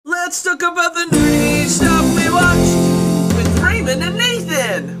talk about the nerdy stuff we watched with Raymond and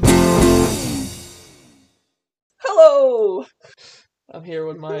Nathan. Hello! I'm here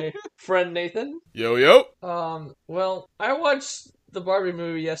with my friend Nathan. Yo, yo. Well, I watched the Barbie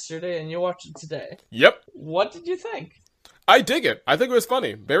movie yesterday and you watched it today. Yep. What did you think? I dig it. I think it was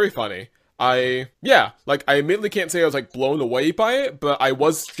funny. Very funny. I admittedly can't say I was, blown away by it, but I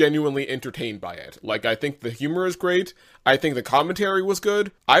was genuinely entertained by it. I think the humor is great. I think the commentary was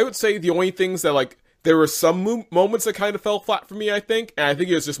good. I would say the only things that, there were some moments that kind of fell flat for me, I think. And I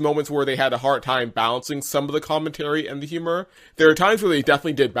think it was just moments where they had a hard time balancing some of the commentary and the humor. There are times where they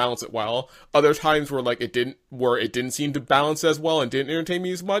definitely did balance it well. Other times where, it didn't seem to balance as well and didn't entertain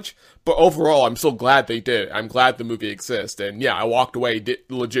me as much. But overall, I'm so glad they did. I'm glad the movie exists. And yeah, I walked away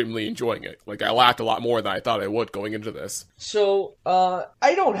legitimately enjoying it. I laughed a lot more than I thought I would going into this. So,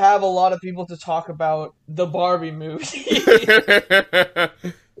 I don't have a lot of people to talk about the Barbie movie.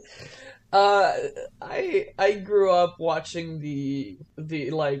 I grew up watching the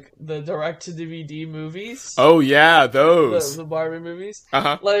direct-to-DVD movies. Oh yeah, those. The Barbie movies.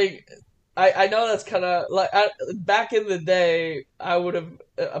 Uh-huh. I know that's kind of back in the day, I would have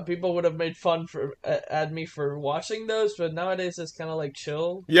people would have made fun at me for watching those, but nowadays it's kind of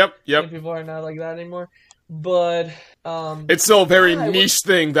chill. Yep. People are not like that anymore. But it's still a very niche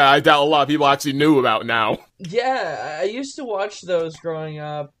thing that I doubt a lot of people actually knew about now. Yeah, I used to watch those growing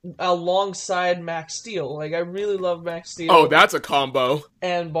up alongside Max Steel. I really love Max Steel. Oh, that's a combo.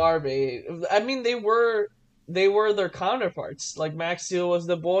 And Barbie. I mean, they were their counterparts. Max Steel was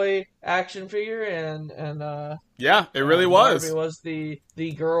the boy action figure, and yeah, it really was. Barbie was the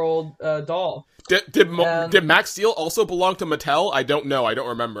girl doll. Did Max Steel also belong to Mattel? I don't know. I don't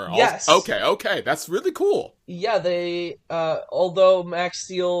remember. Yes. Okay. That's really cool. Yeah, they although Max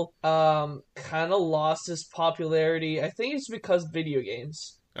Steel kind of lost his popularity, I think it's because video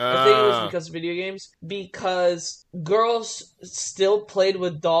games. I think it was because of video games. Because girls still played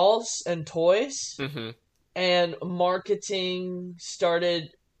with dolls and toys. Mm-hmm. And marketing started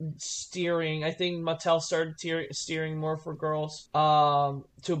steering. I think Mattel started steering more for girls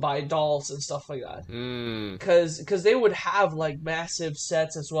to buy dolls and stuff like that. Because they would have massive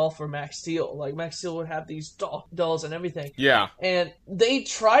sets as well for Max Steel. Max Steel would have these dolls and everything. Yeah. And they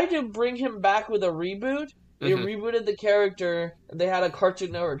tried to bring him back with a reboot. They rebooted the character. They had a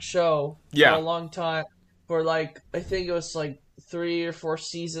Cartoon Network show for a long time. For I think it was 3 or 4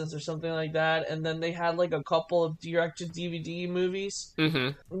 seasons or something like that, and then they had a couple of direct-to-DVD movies.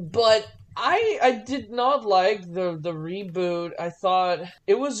 But I did not like the reboot. I thought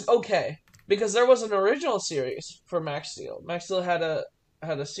it was okay because there was an original series for Max Steel. Max Steel had a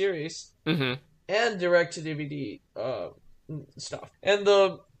series and direct-to-DVD stuff. And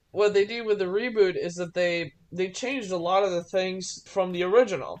what they did with the reboot is that they changed a lot of the things from the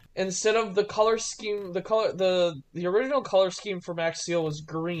original. Instead of the color scheme, the original color scheme for Max Steel was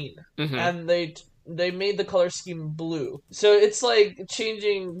green, and they made the color scheme blue. So it's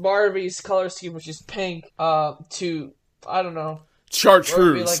changing Barbie's color scheme, which is pink, to I don't know,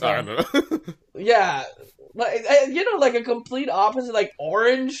 chartreuse. I don't know. Yeah, a complete opposite,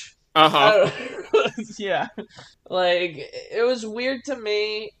 orange. Yeah. It was weird to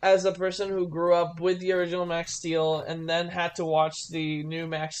me as a person who grew up with the original Max Steel and then had to watch the new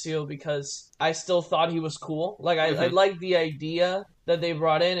Max Steel because I still thought he was cool. I liked the idea that they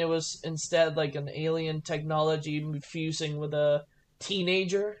brought in. It was instead an alien technology fusing with a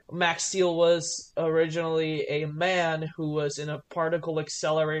teenager. Max Steel was originally a man who was in a particle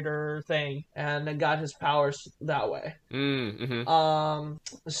accelerator thing and got his powers that way.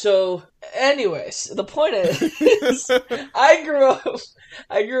 So anyways, the point is I grew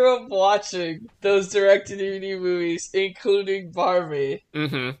up watching those direct-to-DVD movies, including Barbie.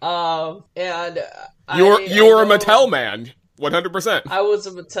 And you were a Mattel man. 100%. I was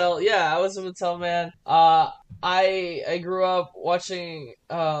a Mattel man. I grew up watching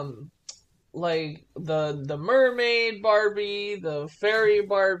the mermaid Barbie, the fairy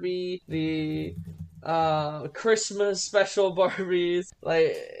Barbie, the Christmas special Barbies.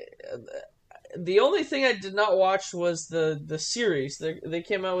 The only thing I did not watch was the series. They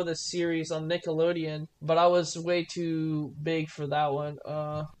came out with a series on Nickelodeon, but I was way too big for that one.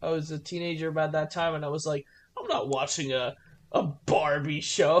 I was a teenager by that time, and I was like, I'm not watching a Barbie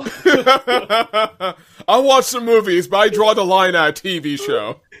show. I'll watch some movies, but I draw the line at a TV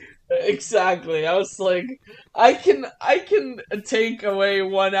show. Exactly. I was like, I can take away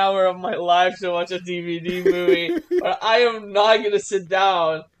 1 hour of my life to watch a DVD movie, but I am not going to sit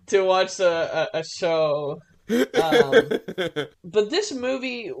down to watch a show. But this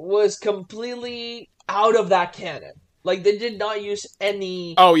movie was completely out of that canon. Like, they did not use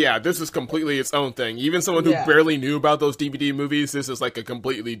any... Oh, yeah, this is completely its own thing. Even someone who barely knew about those DVD movies, this is like a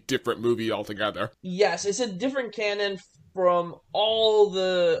completely different movie altogether. Yes, it's a different canon from all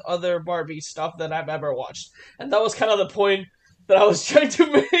the other Barbie stuff that I've ever watched. And that was kind of the point that I was trying to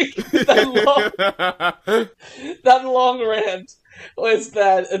make. That long rant was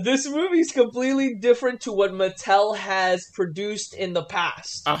that this movie is completely different to what Mattel has produced in the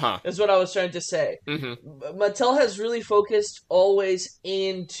past. Is what I was trying to say. Mattel has really focused always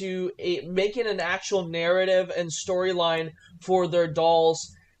into making an actual narrative and storyline for their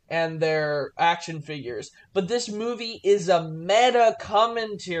dolls and their action figures. But this movie is a meta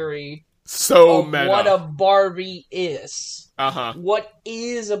commentary of meta. What a Barbie is. What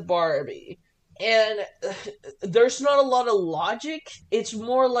is a Barbie? And there's not a lot of logic. It's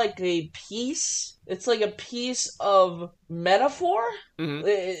more like a piece. It's like a piece of metaphor.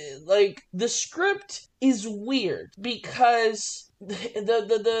 Like, the script is weird because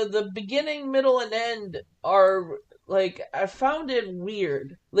the beginning, middle, and end are, like, I found it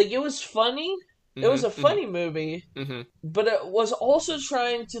weird. Like, it was funny. It was a funny movie, but it was also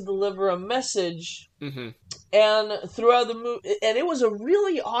trying to deliver a message, and throughout the movie, and it was a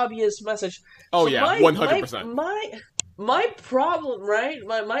really obvious message. Oh, so yeah, 100%. My problem, right?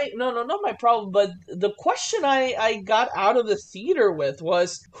 Not my problem, but the question I got out of the theater with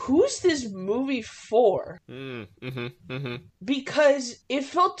was, who's this movie for? Because it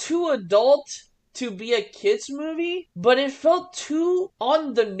felt too adult to be a kid's movie, but it felt too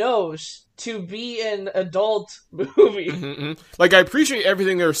on the nose to be an adult movie. Like, I appreciate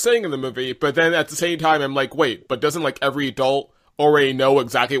everything they're saying in the movie, but then at the same time, I'm like, wait, but doesn't, like, every adult already know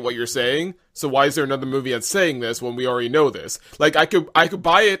exactly what you're saying? So why is there another movie that's saying this when we already know this? Like, I could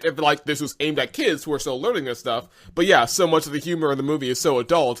buy it if, like, this was aimed at kids who are still learning this stuff, but yeah, so much of the humor in the movie is so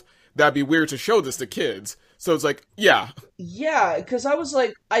adult, that'd be weird to show this to kids. So it's like, yeah. Yeah, because I was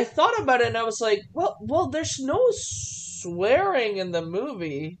like, I thought about it and I was like, well, there's no swearing in the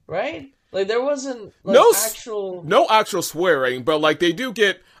movie, right? Like, there wasn't, like, no actual swearing, but, like, they do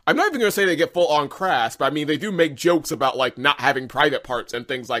get, I'm not even gonna say they get full-on crass, but, I mean, they do make jokes about, like, not having private parts and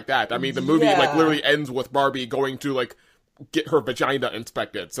things like that. I mean, the movie, like, literally ends with Barbie going to, like, get her vagina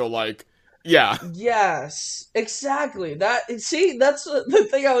inspected, so, like, yeah. Yes, exactly. See, that's the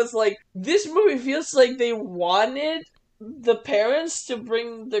thing. I was like, this movie feels like they wanted the parents to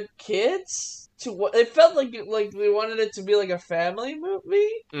bring the kids to what it felt like they wanted it to be like a family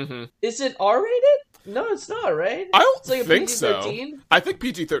movie. Is it R-rated? No, it's not, right? I don't like think PG-13? so. I think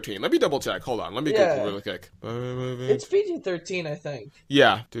PG-13. Let me double check. Hold on. Let me Google really quick. It's PG-13, I think.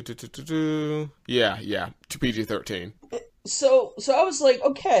 Yeah. Yeah. To PG-13. So I was like,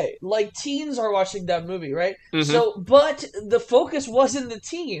 okay, like, teens are watching that movie, right? So, but the focus wasn't the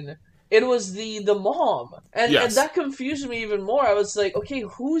teen. It was the mom. And that confused me even more. I was like, okay,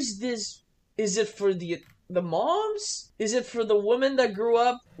 who's this? Is it for the moms? Is it for the women that grew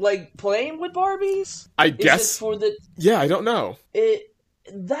up, like, playing with Barbies? I guess. Is it for the... Yeah, I don't know.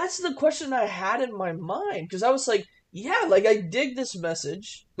 That's the question I had in my mind. Because I was like, yeah, like, I dig this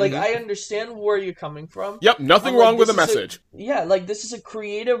message. Like, I understand where you're coming from. Yep, nothing wrong with the message. Like, this is a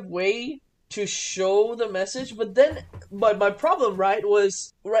creative way to show the message, but my problem, right,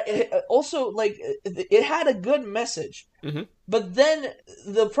 was, also, like, it had a good message, but then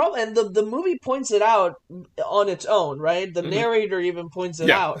the problem, and the movie points it out on its own, right, the narrator even points it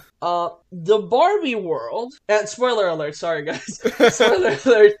out, the Barbie world, and spoiler alert, sorry guys, spoiler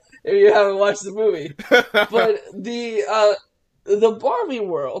alert if you haven't watched the movie, but the Barbie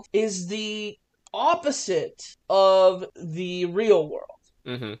world is the opposite of the real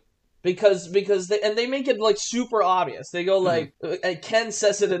world. Because they make it, like, super obvious. They go, like, and Ken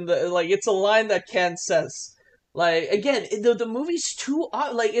says it in the, like, it's a line that Ken says. Like, again, the movie's too,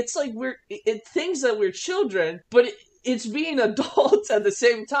 like, it's like it thinks that we're children, but it's being adults at the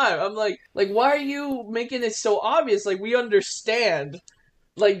same time. I'm like, why are you making it so obvious? Like, we understand,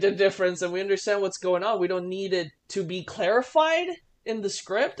 like, the difference, and we understand what's going on. We don't need it to be clarified in the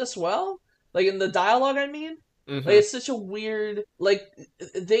script as well. Like, in the dialogue, I mean. Like, it's such a weird, like,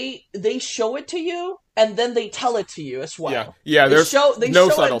 they show it to you, and then they tell it to you as well. Yeah, there's no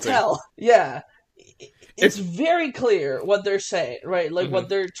subtlety. And tell. Yeah. It's very clear what they're saying, right? Like, what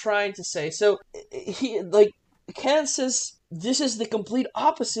they're trying to say. So, Ken says, this is the complete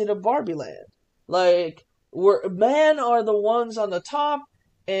opposite of Barbie Land. Like, where men are the ones on the top,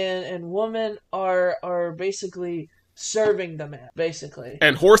 and women are basically serving the man, basically.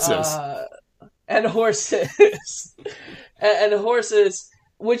 And horses. And horses. and horses,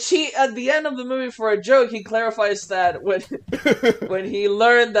 which he, at the end of the movie, for a joke, he clarifies that when he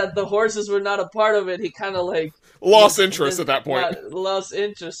learned that the horses were not a part of it, he kind of, like, lost interest at that point. Lost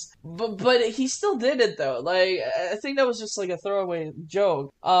interest. But he still did it, though. Like, I think that was just, like, a throwaway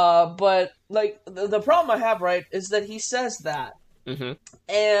joke. But, like, the problem I have, right, is that he says that. Mm-hmm.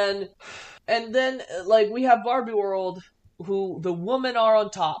 And then, like, we have Barbie World, who the women are on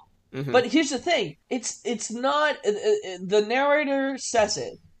top. Mm-hmm. But here's the thing. It's not... the narrator says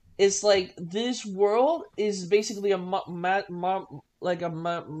it. It's like, this world is basically what's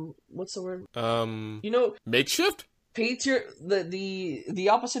the word? Makeshift? The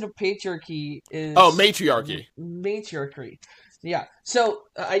opposite of patriarchy is... Oh, matriarchy. Matriarchy. Yeah. So,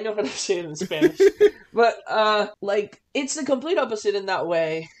 I know how to say it in Spanish. But, like, it's the complete opposite in that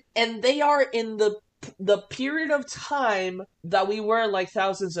way. And they are in the period of time that we were, like,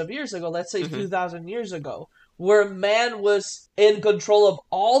 thousands of years ago. Let's say 2,000 years ago. Where man was in control of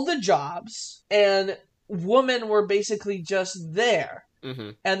all the jobs, and women were basically just there.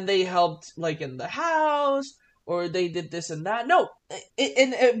 Mm-hmm. And they helped, like, in the house, or they did this and that. No,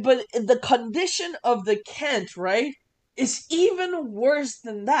 but the condition of the Kent, right, is even worse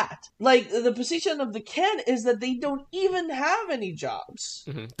than that. Like, the position of the Kent is that they don't even have any jobs.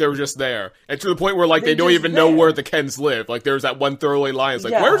 Mm-hmm. They were just there. And to the point where, like, they don't even know where the Kens live. Like, there's that one throwaway line. It's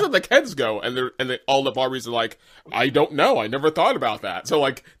like, where did the Kens go? And all the Barbies are like, I don't know. I never thought about that. So,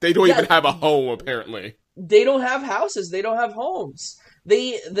 like, they don't even have a home, apparently. They don't have houses. They don't have homes.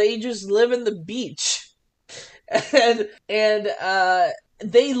 They just live in the beach. And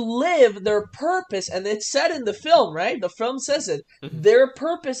they live their purpose, and it's said in the film, right? The film says it. Mm-hmm. Their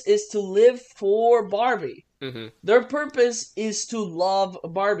purpose is to live for Barbie. Mm-hmm. Their purpose is to love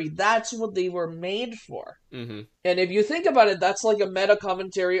Barbie. That's what they were made for. Mm-hmm. And if you think about it, that's like a meta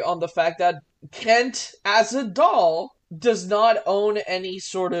commentary on the fact that Kent, as a doll, does not own any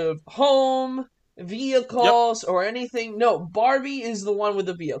sort of home, vehicles, or anything. No, Barbie is the one with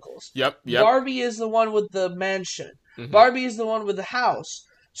the vehicles. Yep. Barbie is the one with the mansion. Mm-hmm. Barbie is the one with the house.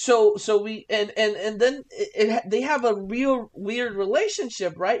 So we and then they have a real weird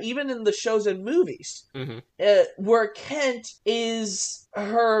relationship, right? Even in the shows and movies, where Kent is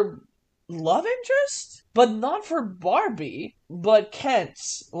her love interest, but not for Barbie, but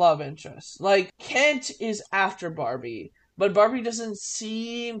Kent's love interest. Like, Kent is after Barbie, but Barbie doesn't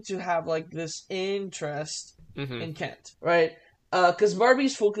seem to have, like, this interest in Kent, right? Because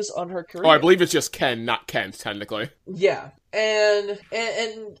Barbie's focused on her career. Oh, I believe it's just Ken, not Kent, technically. Yeah, and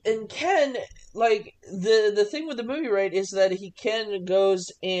Ken, like, the thing with the movie, right, is that Ken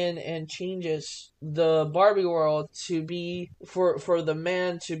goes in and changes the Barbie world to be for the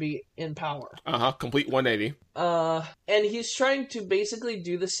man to be in power. Complete 180. And he's trying to basically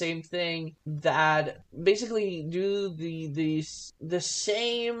do the same thing that basically do the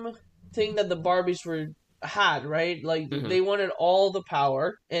same thing that the Barbies had, right? Like, they wanted all the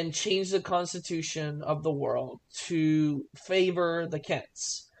power and change the constitution of the world to favor the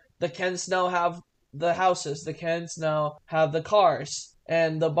Kents. The Kents now have the houses. The Kents now have the cars.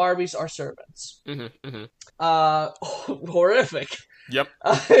 And the Barbies are servants. Horrific. Yep.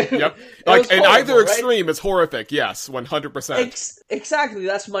 Like, in either extreme, right? It's horrific. Yes, 100%. Exactly.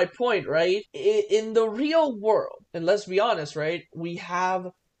 That's my point, right? In the real world, and let's be honest, right? We have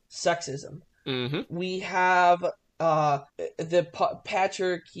sexism. We have the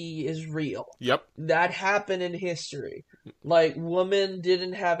patriarchy is real. Yep. That happened in history. Like, women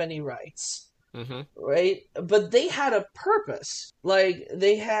didn't have any rights. Right? But they had a purpose. Like,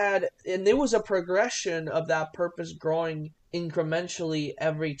 and there was a progression of that purpose growing incrementally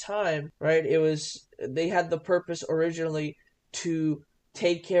every time, right? They had the purpose originally to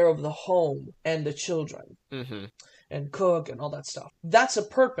take care of the home and the children. And cook and all that stuff. That's a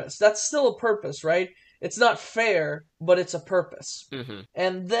purpose. That's still a purpose, right? It's not fair, but it's a purpose.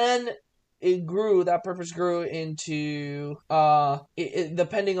 And then that purpose grew into,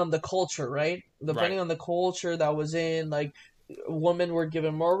 depending on the culture, right? Depending on the culture that was in, like, women were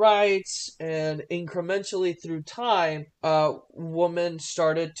given more rights, and incrementally through time, women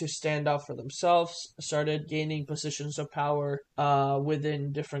started to stand up for themselves, started gaining positions of power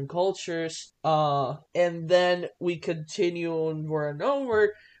within different cultures, and then we continue over and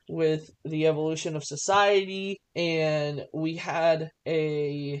over with the evolution of society, and we had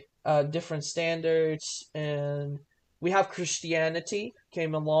different standards, and we have Christianity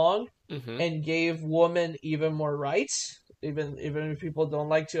came along and gave women even more rights. Even if people don't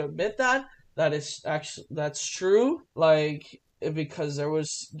like to admit that's true. Like, because there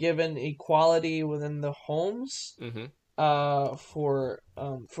was given equality within the homes, for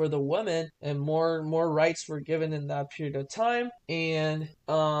the women, and more rights were given in that period of time. And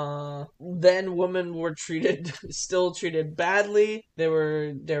then women were still treated badly. They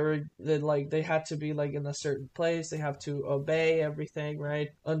had to be like in a certain place. They have to obey everything, right?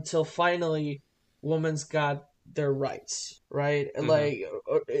 Until finally, women's got their rights, right? Mm-hmm. Like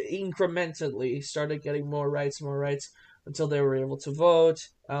incrementally started getting more rights, until they were able to vote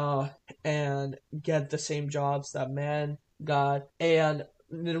and get the same jobs that men got. And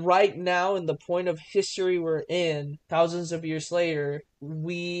right now, in the point of history we're in, thousands of years later,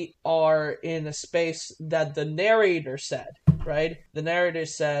 we are in a space that the narrator said, right? The narrator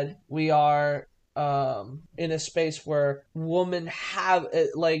said we are in a space where women have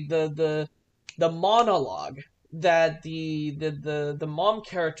like the monologue that the mom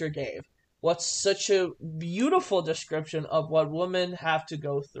character gave. What's such a beautiful description of what women have to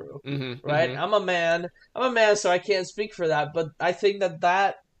go through, right? Mm-hmm. I'm a man, so I can't speak for that. But I think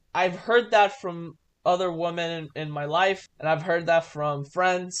that I've heard that from other women in my life, and I've heard that from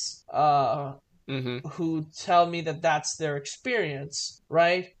friends who tell me that that's their experience,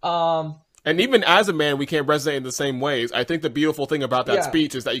 right? And even as a man, we can't resonate in the same ways. I think the beautiful thing about that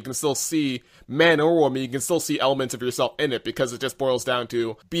speech is that you can still see, man or woman, you can still see elements of yourself in it, because it just boils down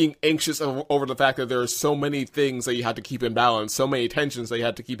to being anxious over the fact that there are so many things that you had to keep in balance, so many tensions that you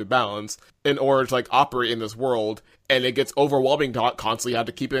had to keep in balance in order to like operate in this world. And it gets overwhelming to constantly have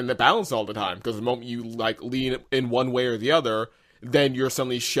to keep it in the balance all the time, because the moment you like lean in one way or the other, then you're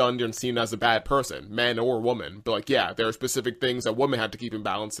suddenly shunned and seen as a bad person, man or woman. But like, yeah, there are specific things that women have to keep in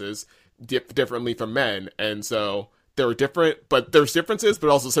balances differently from men, and so they're different, but there's differences but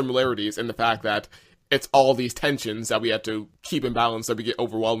also similarities in the fact that it's all these tensions that we have to keep in balance that we get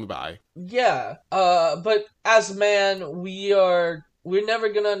overwhelmed by. But as man, we're never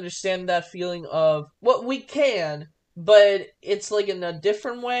gonna understand that feeling of what we can, but it's like in a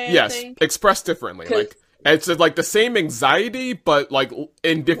different way. Yes, I think. Expressed differently. Like it's like the same anxiety, but like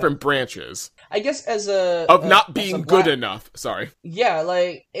in different branches. I guess not being good enough. Sorry. Yeah,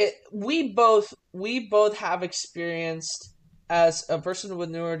 like we both have experienced, as a person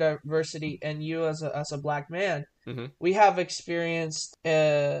with neurodiversity and you as a black man. Mm-hmm. We have experienced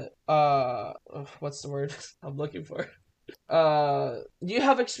what's the word I'm looking for? You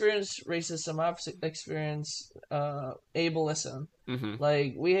have experienced racism. I've experienced ableism. Mm-hmm.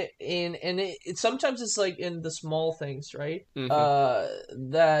 Like it sometimes it's like in the small things, right?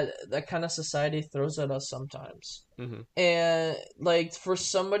 Mm-hmm. That kind of society throws at us sometimes. Mm-hmm. And like for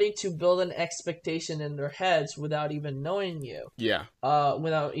somebody to build an expectation in their heads without even knowing you,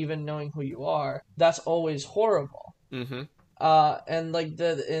 without even knowing who you are, that's always horrible. Mm-hmm. And like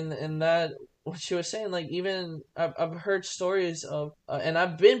in that. What she was saying, like even I've heard stories of, and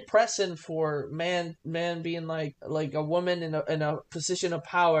I've been present for man being like a woman in a position of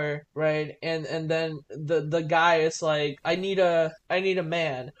power, right? And then the guy is like, I need a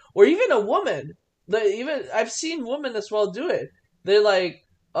man, or even a woman. Even I've seen women as well do it. They're like,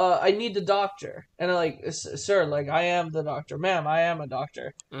 I need the doctor. And I'm like, sir, like, I am the doctor. Ma'am, I am a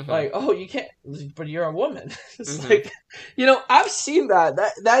doctor. Mm-hmm. Like, oh, you can't, but you're a woman. It's mm-hmm. like, I've seen that.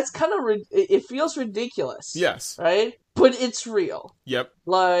 That's kind of, it feels ridiculous. Yes. Right? But it's real. Yep.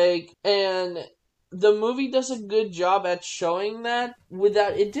 Like, and the movie does a good job at showing that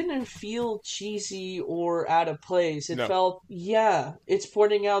without, it didn't feel cheesy or out of place. It felt, it's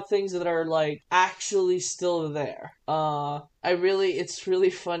pointing out things that are like actually still there. It's really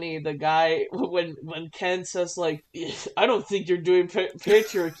funny. The guy, when Ken says like, I don't think you're doing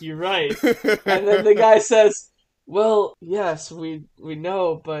patriarchy right. And then the guy says, well, yes, we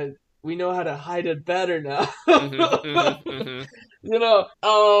know, but we know how to hide it better now. Mm-hmm, mm-hmm,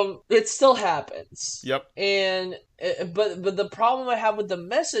 mm-hmm. It still happens. Yep. And but the problem I have with the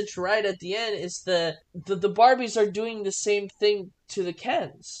message right at the end is the Barbies are doing the same thing to the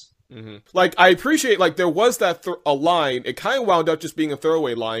Kens. Mm-hmm. Like, I appreciate, like, there was that a line, it kind of wound up just being a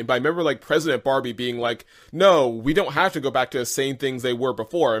throwaway line, but I remember, like, President Barbie being like, no, we don't have to go back to the same things they were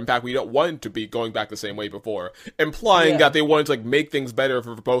before. In fact, we don't want to be going back the same way before. Implying that they wanted to, like, make things better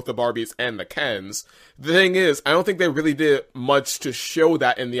for both the Barbies and the Kens. The thing is, I don't think they really did much to show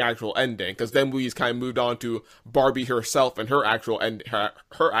that in the actual ending, because then we just kind of moved on to Barbie herself and her actual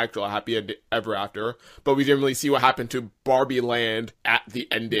her actual happy ever after, but we didn't really see what happened to Barbie Land at the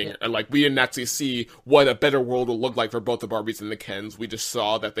ending. And, like, we didn't actually see what a better world would look like for both the Barbies and the Kens. We just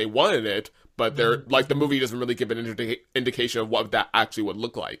saw that they wanted it, but they're, like, the movie doesn't really give an indication of what that actually would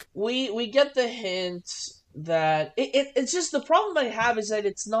look like. We get the hint that... It's just the problem I have is that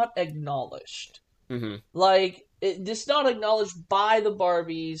it's not acknowledged. Mm-hmm. Like, it's not acknowledged by the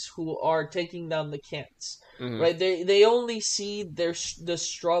Barbies who are taking down the Kens. right? They only see the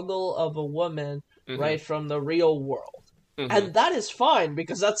struggle of a woman, right, from the real world. And that is fine,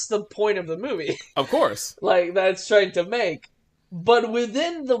 because that's the point of the movie. Of course. Like, that's trying to make. But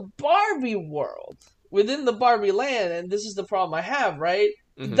within the Barbie world, within the Barbie land, and this is the problem I have, right?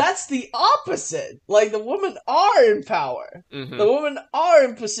 That's the opposite. Like, the women are in power. The women are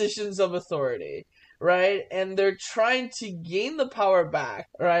in positions of authority, right? And they're trying to gain the power back,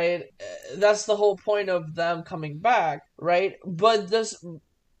 right? That's the whole point of them coming back, right? But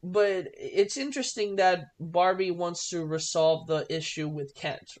it's interesting that Barbie wants to resolve the issue with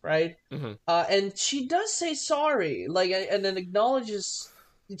Kent, right? And she does say sorry, like, and then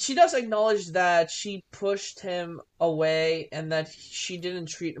she does acknowledge that she pushed him away and that she didn't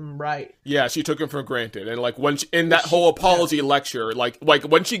treat him right. Yeah, she took him for granted. And, like, when in that whole apology lecture, like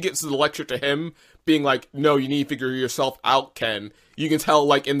when she gets the lecture to him, being like, no, you need to figure yourself out, Ken. You can tell,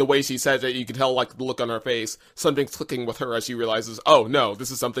 like, in the way she says it, you can tell, like, the look on her face, something's clicking with her as she realizes, oh, no,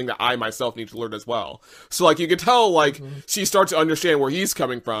 this is something that I myself need to learn as well. So, like, you can tell, like, she starts to understand where he's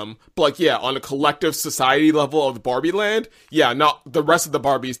coming from, but, like, yeah, on a collective society level of Barbie land, yeah, not, the rest of the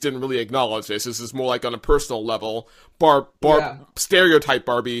Barbies didn't really acknowledge this. This is more, like, on a personal level. Stereotype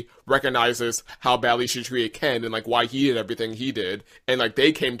Barbie recognizes how badly she treated Ken and, like, why he did everything he did, and, like,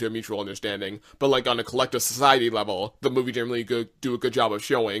 they came to a mutual understanding. But, like, on a collective society level, the movie didn't really do a good job of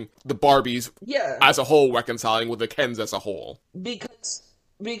showing the Barbies as a whole reconciling with the Kens as a whole. Because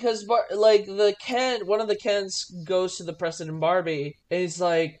one of the Kens goes to the President Barbie and he's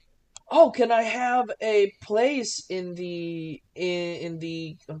like, oh, can I have a place in the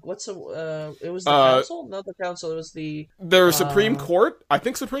what's the it was the council? Not the council, it was the Supreme Court? I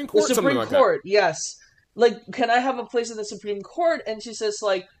think Supreme Court, the Supreme Court, yes. Like, can I have a place in the Supreme Court? And she says,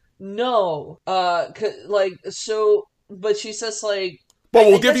 like, no. But she says, like, but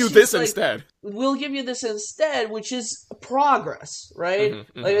we'll give you this instead. We'll give you this instead, which is progress, right?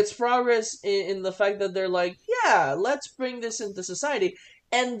 Like, it's progress in the fact that they're like, yeah, let's bring this into society.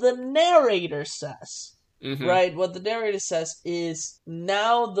 And the narrator says, right? What the narrator says is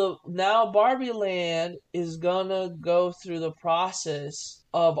now Barbie Land is gonna go through the process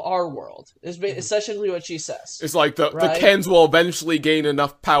of our world. Is essentially what she says. It's like the Kens will eventually gain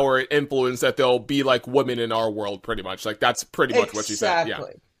enough power and influence that they'll be like women in our world, pretty much. Like, that's pretty much what she said. Yeah.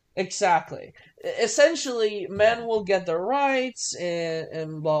 Exactly. Essentially, men will get their rights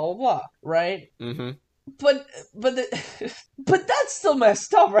and blah blah blah, right? But that's still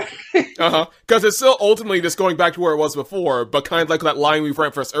messed up, right? Because it's still ultimately just going back to where it was before, but kind of like that line we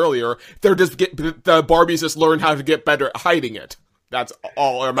referenced earlier, the Barbies just learn how to get better at hiding it. That's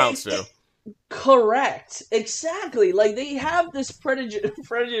all it amounts to. Correct. Exactly. Like, they have this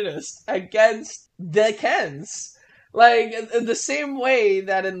prejudice against the Kens. Like, in the same way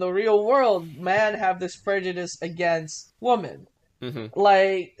that in the real world, men have this prejudice against women.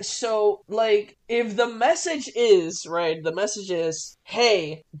 Like, so, like, if the message is, right,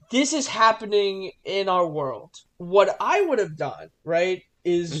 hey, this is happening in our world. What I would have done, right,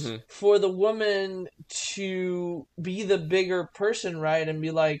 is for the woman to be the bigger person, right, and be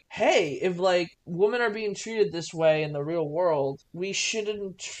like, hey, if, like, women are being treated this way in the real world, we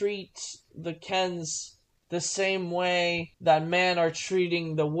shouldn't treat the Kens the same way that men are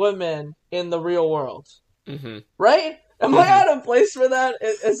treating the women in the real world. Right? Am I out of place for that?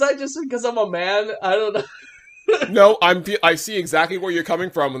 Is that just because I'm a man? I don't know. No, I see exactly where you're coming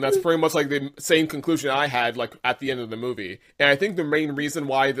from, and that's pretty much like the same conclusion I had, like, at the end of the movie. And I think the main reason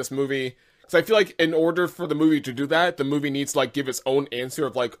why this movie, because I feel like in order for the movie to do that, the movie needs to, like, give its own answer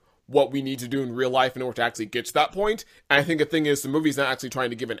of, like, what we need to do in real life in order to actually get to that point. And I think the thing is, the movie's not actually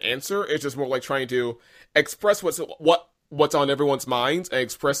trying to give an answer. It's just more like trying to express what's on everyone's minds and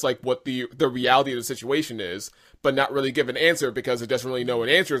express, like, what the reality of the situation is, but not really give an answer because it doesn't really know an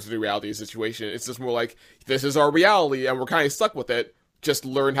answer to the reality of the situation. It's just more like, this is our reality and we're kind of stuck with it. Just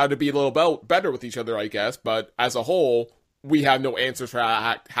learn how to be a little better with each other, I guess. But as a whole, we have no answers for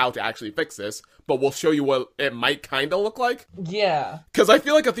how to actually fix this, but we'll show you what it might kind of look like. Yeah. Because I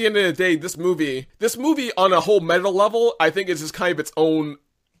feel like at the end of the day, this movie on a whole meta level, I think is just kind of its own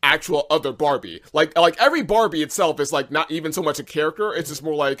actual other Barbie. Like every Barbie itself is, like, not even so much a character, it's just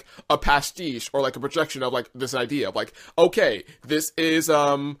more like a pastiche or like a projection of, like, this idea of, like, okay, this is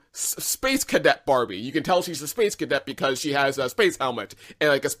space cadet Barbie. You can tell she's a space cadet because she has a space helmet and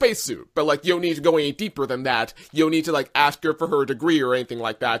like a spacesuit. But like, you don't need to go any deeper than that. You don't need to like ask her for her degree or anything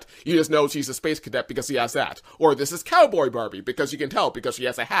like that. You just know she's a space cadet because she has that. Or this is cowboy Barbie because you can tell because she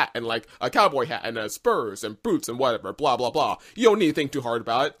has a hat and like a cowboy hat and spurs and boots and whatever. Blah blah blah. You don't need to think too hard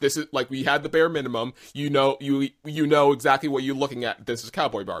about it. This is like, we had the bare minimum. You know exactly what you're looking at. This is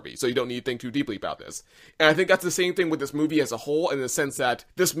cowboy Barbie, so you don't need to think too deeply about this. And I think that's the same thing with this movie as a whole, in the sense that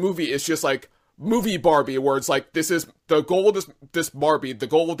this movie is just like movie Barbie, where it's like, this is the goal of this Barbie, the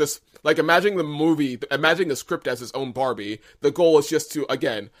goal of this, like, imagining the script as its own Barbie. The goal is just to,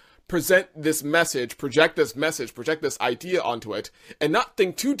 again, present this message, project this idea onto it, and not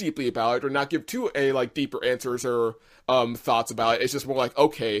think too deeply about it, or not give too deeper answers or thoughts about it. It's just more like,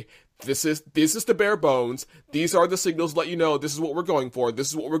 okay, this is the bare bones. These are the signals to let you know this is what we're going for. This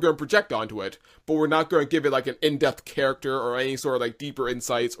is what we're going to project onto it. But we're not going to give it like an in-depth character or any sort of like deeper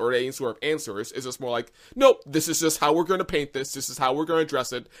insights or any sort of answers. It's just more like, nope, this is just how we're going to paint this. This is how we're going to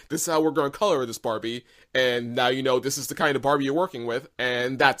dress it. This is how we're going to color this Barbie. And now you know this is the kind of Barbie you're working with.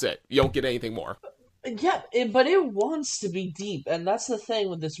 And that's it. You don't get anything more. Yeah, but it wants to be deep, and that's the thing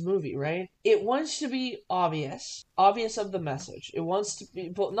with this movie, right? It wants to be obvious of the message. It wants to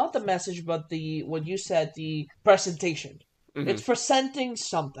be, well, not the message, but what you said, the presentation. Mm-hmm. It's presenting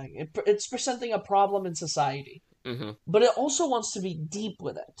something. It's presenting a problem in society. Mm-hmm. But it also wants to be deep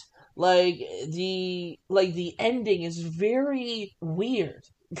with it. Like the ending is very weird.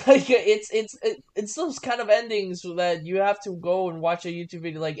 Like it's those kind of endings that you have to go and watch a YouTube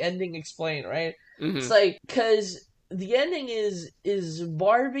video, like ending explain, right? Mm-hmm. It's like, because the ending is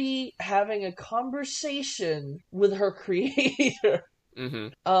Barbie having a conversation with her creator. Mm-hmm.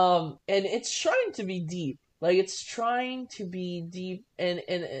 And it's trying to be deep. Like, it's trying to be deep, and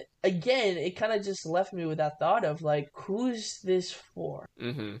again, it kind of just left me with that thought of, like, who's this for?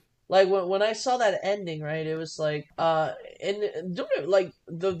 Mm-hmm. Like, when I saw that ending, right, it was like, and like,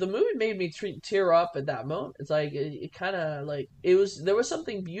 the movie made me tear up at that moment. It's like, it kind of, like, there was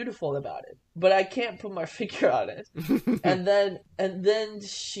something beautiful about it, but I can't put my finger on it. and then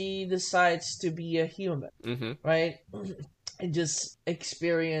she decides to be a human, mm-hmm. right? And just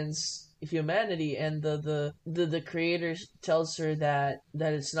experience humanity, and the creator tells her that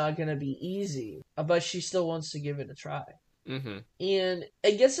it's not going to be easy, but she still wants to give it a try. Mm-hmm. And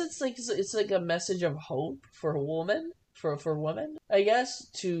I guess it's like a message of hope for women, for women, I guess,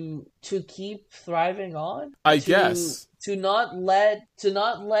 to keep thriving on. Guess to not let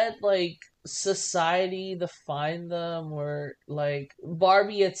like society define them, or like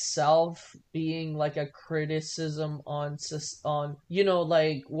Barbie itself being like a criticism on you know,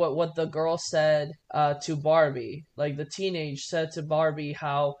 like what the girl said to Barbie, like the teenage said to Barbie,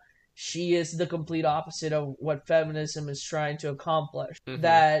 how she is the complete opposite of what feminism is trying to accomplish. Mm-hmm.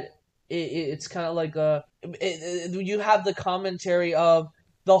 That it's kind of like you have the commentary of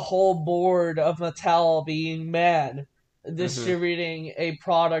the whole board of Mattel being mad, distributing mm-hmm. a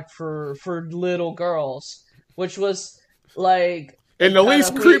product for little girls, which was like in the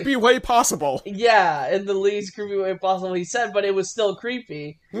least creepy way possible. Yeah, in the least creepy way possible, he said, but it was still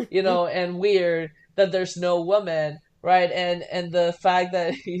creepy, you know, and weird that there's no woman. Right, and the fact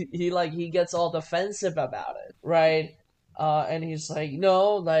that he gets all defensive about it, right? And he's like,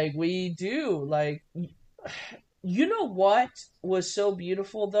 no, like, we do, like, you know what was so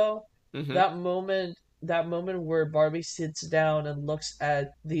beautiful though? Mm-hmm. That moment where Barbie sits down and looks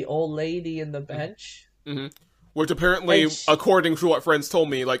at the old lady in the bench. Mm-hmm. Which apparently, according to what friends told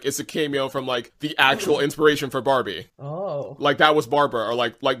me, like, it's a cameo from, like, the actual inspiration for Barbie. Oh. Like, that was Barbara, or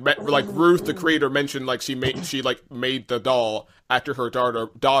like Ruth, the creator, mentioned, like, she made the doll after her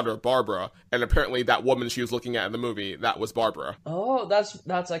daughter, Barbara, and apparently that woman she was looking at in the movie, that was Barbara. Oh,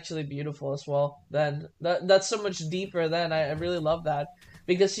 that's actually beautiful as well. Then that's so much deeper. Then I really love that,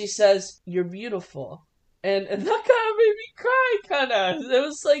 because she says, "You're beautiful." And that kind of made me cry, kind of. It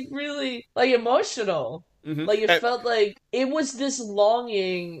was, like, really, like, emotional. Mm-hmm. Like, it felt like it was this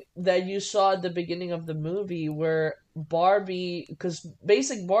longing that you saw at the beginning of the movie, where Barbie, because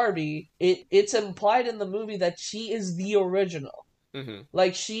basic Barbie, it's implied in the movie that she is the original. Mm-hmm.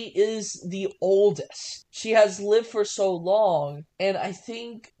 Like, she is the oldest. She has lived for so long, and I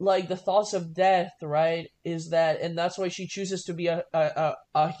think, like, the thoughts of death, right, is that, and that's why she chooses to be a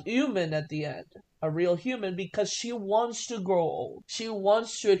human at the end. A real human, because she wants to grow old. She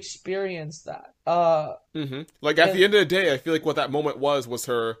wants to experience that. Mm-hmm. Like, at the end of the day, I feel like what that moment was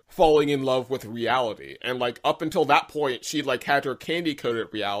her falling in love with reality. And, like, up until that point, she, like, had her candy-coated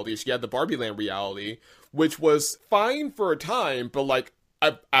reality. She had the Barbie Land reality, which was fine for a time, but, like,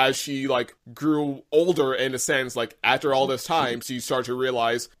 as she, like, grew older, in a sense, like, after all this time, she started to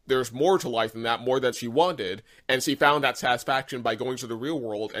realize there's more to life than that, more that she wanted, and she found that satisfaction by going to the real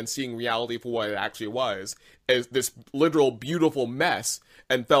world and seeing reality for what it actually was, as this literal beautiful mess,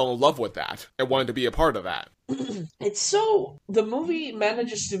 and fell in love with that, and wanted to be a part of that. The movie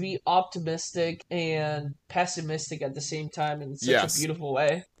manages to be optimistic and pessimistic at the same time in such a beautiful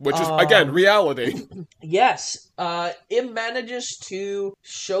way. Which is, again, reality. Yes. It manages to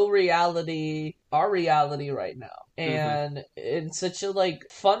show reality, our reality right now. And in such a, like,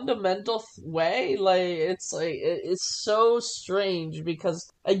 fundamental way, it's so strange because,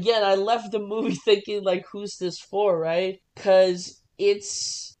 again, I left the movie thinking, like, who's this for, right? Because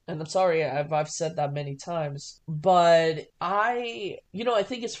and I'm sorry, I've said that many times, but I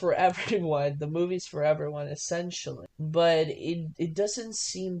think it's for everyone. The movie's for everyone, essentially. But it doesn't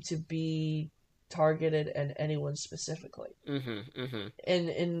seem to be targeted at anyone specifically.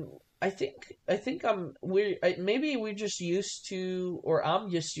 And I think maybe we're just used to, or I'm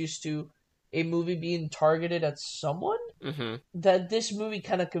just used to, a movie being targeted at someone. That this movie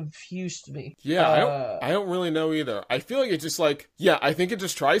kind of confused me. Yeah, I don't really know either. I feel like it's just like, I think it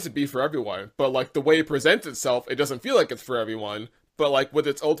just tries to be for everyone, but like the way it presents itself, it doesn't feel like it's for everyone. But like with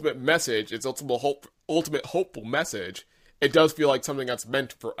its ultimate message, its ultimate hopeful message, it does feel like something that's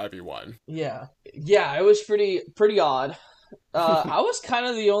meant for everyone. Yeah, it was pretty odd. I was kind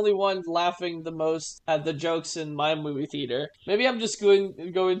of the only one laughing the most at the jokes in my movie theater. Maybe I'm just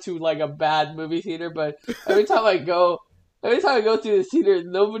going to like a bad movie theater, but every time I go through the theater,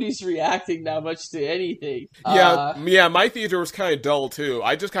 nobody's reacting that much to anything. My theater was kind of dull too.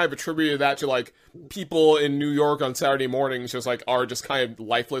 I just kind of attributed that to like people in New York on Saturday mornings just like are just kind of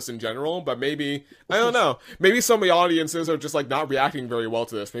lifeless in general. But maybe, I don't know, maybe some of the audiences are just like not reacting very well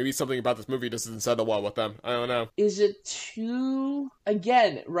to this. Maybe something about this movie doesn't settle well with them. I don't know. Is it too,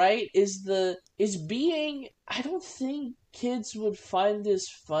 again, right? I don't think kids would find this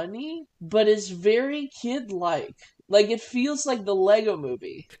funny, but it's very kid-like. Like, it feels like the Lego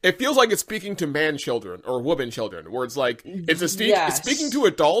movie. It feels like it's speaking to man-children, or woman-children, where it's like, it's speaking to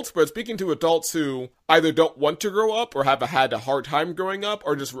adults, but it's speaking to adults who either don't want to grow up, or have had a hard time growing up,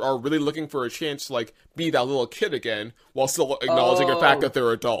 or just are really looking for a chance to, like, be that little kid again, while still acknowledging the fact that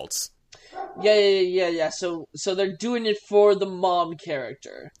they're adults. Yeah. So they're doing it for the mom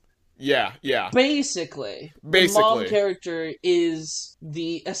character. Yeah. Basically, the mom character is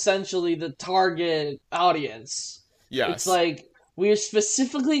essentially the target audience. Yes. It's like, we're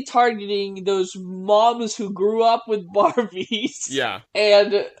specifically targeting those moms who grew up with Barbies. Yeah.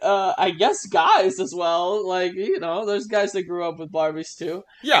 And, I guess guys as well. Like, there's guys that grew up with Barbies too.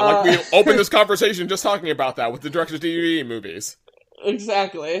 Yeah, like we opened this conversation just talking about that with the direct-to-DVD movies.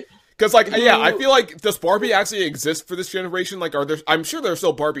 Exactly. Because, like, I feel like, does Barbie actually exist for this generation? Like, I'm sure there are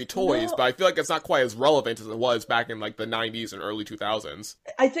still Barbie toys, but I feel like it's not quite as relevant as it was back in, like, the 90s and early 2000s.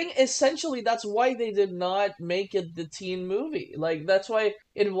 I think, essentially, that's why they did not make it the teen movie. Like, that's why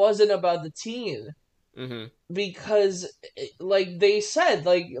it wasn't about the teen. Because, like, they said,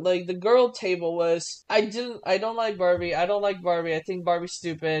 like, the girl table was, I don't like Barbie, I think Barbie's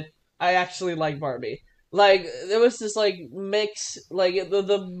stupid, I actually like Barbie. Like, there was this, like, mix, like,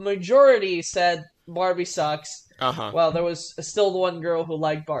 the majority said Barbie sucks. Well, there was still the one girl who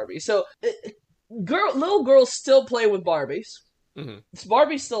liked Barbie. So, little girls still play with Barbies.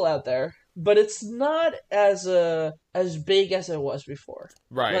 Barbie's still out there, but it's not as big as it was before.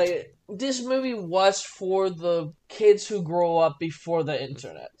 Right. Like, this movie was for the kids who grow up before the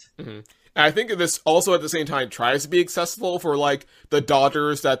internet. And I think this also at the same time tries to be accessible for, like, the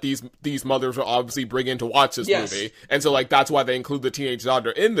daughters that these mothers will obviously bring in to watch this movie. And so, like, that's why they include the teenage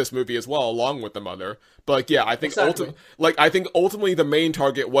daughter in this movie as well, along with the mother. But, like, yeah, I think ultimately the main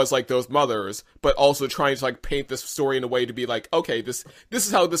target was, like, those mothers, but also trying to, like, paint this story in a way to be like, okay, this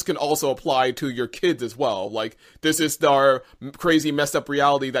is how this can also apply to your kids as well. Like, this is our crazy messed up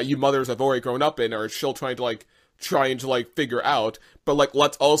reality that you mothers have already grown up in, or still trying to figure out, but like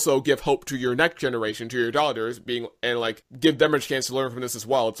let's also give hope to your next generation, to your daughters, and like give them a chance to learn from this as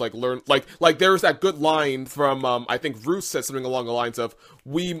well. It's like learn like there's that good line from I think Ruth said something along the lines of,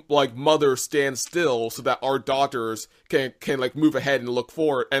 we like mothers stand still so that our daughters can like move ahead and look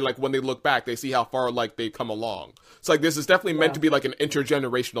forward, and like when they look back they see how far like they've come along. So like this is definitely meant to be like an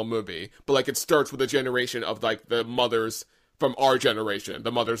intergenerational movie, but like it starts with a generation of like the mothers from our generation,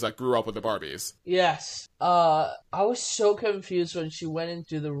 the mothers that grew up with the Barbies. Yes. I was so confused when she went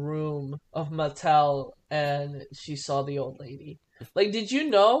into the room of Mattel and she saw the old lady. Like, did you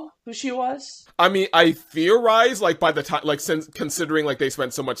know who she was? I mean, I theorized, like, by the time, like, since considering, like, they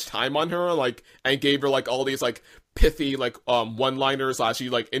spent so much time on her, like, and gave her, like, all these, like, pithy like one-liners as she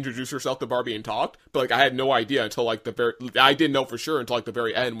like introduced herself to Barbie and talked, but like I had no idea until like I didn't know for sure until like the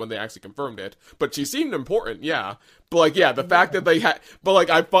very end when they actually confirmed it. But she seemed important, yeah. But like the fact that they had, but like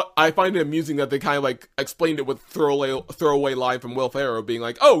I find it amusing that they kind of like explained it with throwaway line from Will Ferrell being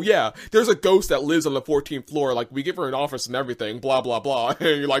like, oh yeah, there's a ghost that lives on the 14th floor, like we give her an office and everything, blah blah blah.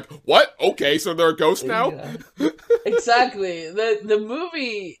 And you're like, what? Okay, so they're a ghost now? Yeah. Exactly. The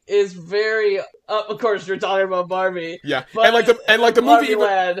movie is very of course you're talking about Barbie. Yeah. And like the movie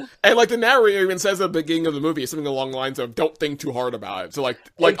even, and like the narrator even says at the beginning of the movie something along the lines of don't think too hard about it. So like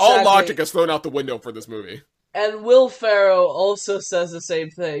exactly. All logic is thrown out the window for this movie. And Will Ferrell also says the same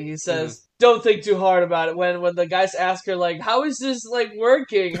thing. He says, don't think too hard about it. When the guys ask her, like, how is this, like,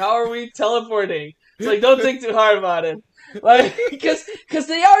 working? How are we teleporting? It's like, don't think too hard about it. Like, because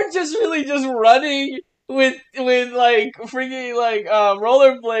they are just really just running with like, freaking, like,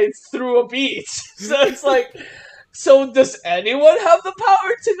 rollerblades through a beach. So it's like, so does anyone have the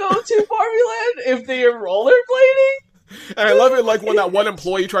power to go to Barbie Land if they are rollerblading? And I love it, like, when that one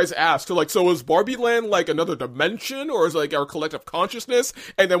employee tries to ask, so, like, so is Barbie Land, like, another dimension, or is it, like, our collective consciousness?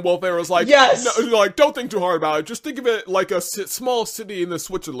 And then Will Ferrell's like, yes! No, like, don't think too hard about it, just think of it like a small city in the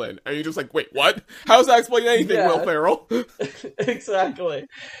Switzerland. And you're just like, wait, what? How does that explain anything, yeah. Will Ferrell? Exactly.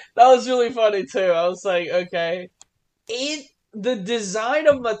 That was really funny, too. I was like, okay. The design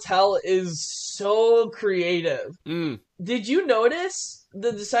of Mattel is so creative. Did you notice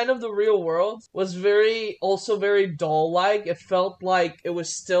the design of the real world was also very doll-like? It felt like it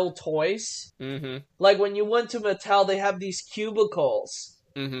was still toys. Mm-hmm. Like when you went to Mattel, they have these cubicles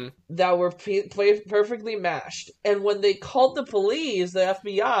that were perfectly matched. And when they called the police, the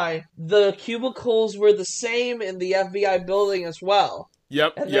FBI, the cubicles were the same in the FBI building as well.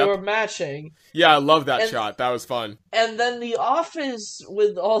 Yep, and they were matching. Yeah, I love that shot. That was fun. And then the office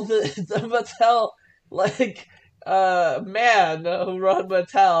with all the Mattel, like, man who run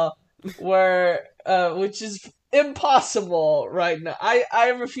Mattel, which is impossible right now. I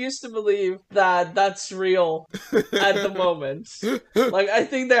refuse to believe that that's real at the moment. Like, I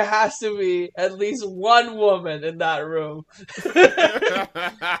think there has to be at least one woman in that room.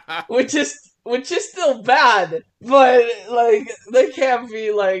 Which is still bad, but, like, there can't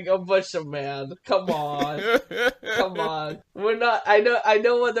be, like, a bunch of men. Come on. We're not, I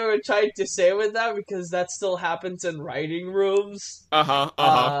know what they were trying to say with that, because that still happens in writing rooms.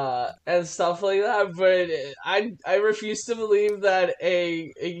 And stuff like that, but I refuse to believe that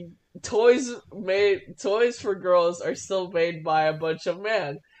toys for girls are still made by a bunch of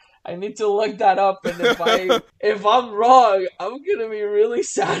men. I need to look that up, and if I'm wrong, I'm gonna be really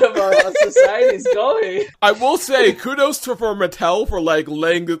sad about how society's going. I will say, kudos for Mattel for, like,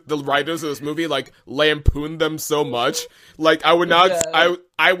 letting the writers of this movie, like, lampoon them so much. Like, I would not,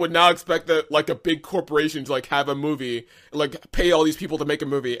 I would not expect that, like, a big corporation to, like, have a movie, like, pay all these people to make a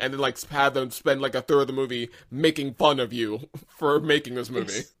movie, and then, like, have them spend, like, a third of the movie making fun of you for making this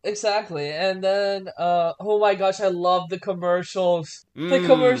movie. Exactly. And then, oh my gosh, I love the commercials. The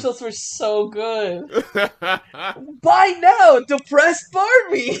commercials were so good. Buy now, depressed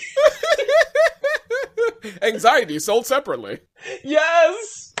Barbie! Anxiety sold separately.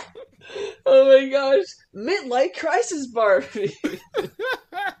 Yes! Oh my gosh. Midlife crisis Barbie.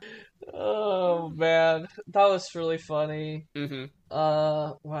 Oh man. That was really funny.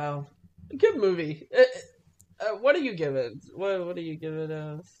 Wow. Good movie. What do you give it? What do you give it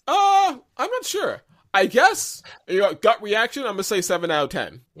as? I'm not sure. I guess, gut reaction, I'm gonna say 7 out of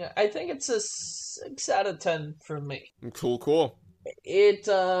 10. Yeah, I think it's a 6 out of 10 for me. Cool.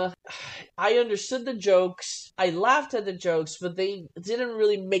 I understood the jokes. I laughed at the jokes, but they didn't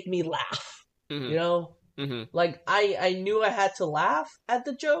really make me laugh. You know? Like, I knew I had to laugh at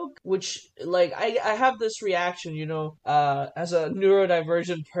the joke, which, like, I have this reaction, you know, as a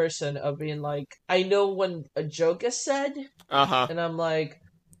neurodivergent person of being like, I know when a joke is said, and I'm like,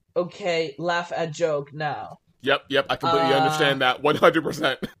 okay, laugh at joke now. Yep, I completely understand that,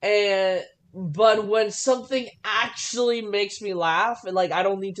 100%. But when something actually makes me laugh, like, I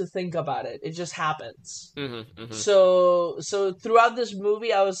don't need to think about it. It just happens. So throughout this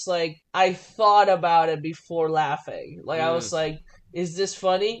movie, I was like, I thought about it before laughing. Like, I was like, is this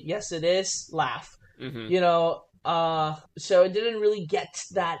funny? Yes, it is. Laugh. You know, so it didn't really get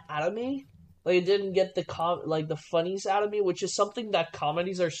that out of me. Like, it didn't get the funnies out of me, which is something that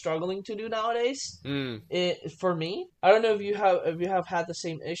comedies are struggling to do nowadays. For me, I don't know if you have had the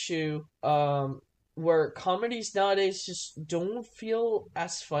same issue, where comedies nowadays just don't feel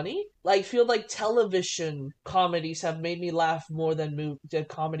as funny. Like, feel like television comedies have made me laugh more than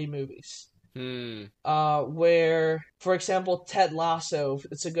comedy movies. Where, for example, Ted Lasso,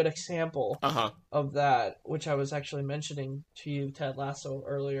 it's a good example Uh-huh. of that, which I was actually mentioning to you, Ted Lasso,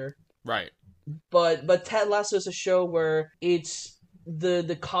 earlier. Right. But Ted Lasso is a show where it's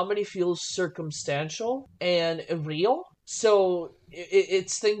the comedy feels circumstantial and real. So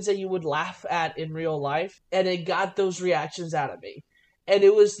it's things that you would laugh at in real life, and it got those reactions out of me. And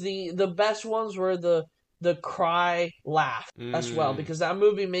it was the best ones were the cry laugh as well, because that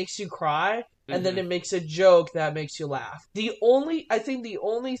movie makes you cry, and then it makes a joke that makes you laugh. I think the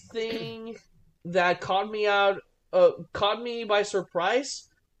only thing that caught me by surprise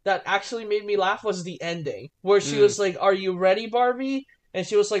that actually made me laugh was the ending, where she was like, "Are you ready, Barbie?" And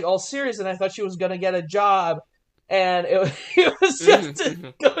she was like all serious, and I thought she was gonna get a job, and it was just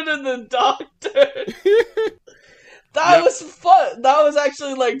to go to the doctor. That was fun. That was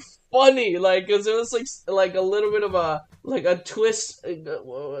actually like funny, like, because it was like a little bit of a twist,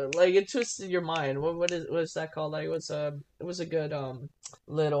 like it twisted your mind. What is that called? Like, it was a good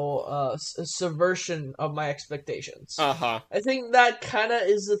little subversion of my expectations. I think that kind of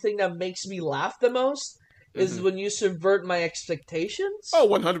is the thing that makes me laugh the most. Is when you subvert my expectations. Oh,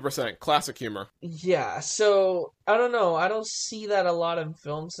 100%. Classic humor. Yeah, so, I don't know. I don't see that a lot in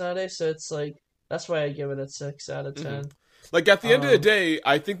films nowadays, so it's like, that's why I give it a 6 out of 10. Like, at the end of the day,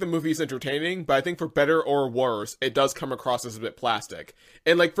 I think the movie's entertaining, but I think for better or worse, it does come across as a bit plastic.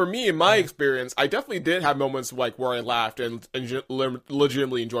 And, like, for me, in my experience, I definitely did have moments, like, where I laughed and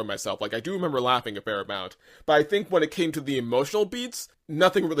legitimately enjoyed myself. Like, I do remember laughing a fair amount. But I think when it came to the emotional beats,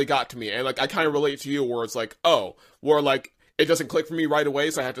 nothing really got to me. And, like, I kind of relate to you where it's like, where, like, it doesn't click for me right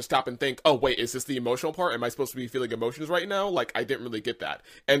away, so I have to stop and think, oh, wait, is this the emotional part? Am I supposed to be feeling emotions right now? Like, I didn't really get that.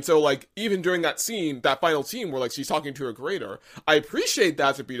 And so, like, even during that scene, that final scene where, like, she's talking to her creator, I appreciate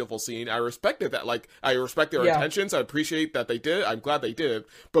that's a beautiful scene. I respected that. Like, I respect their intentions. I appreciate that they did it. I'm glad they did it.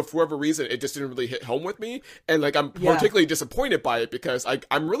 But for whatever reason, it just didn't really hit home with me. And, like, I'm particularly disappointed by it because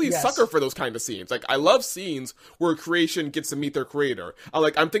I'm really a sucker for those kind of scenes. Like, I love scenes where creation gets to meet their creator.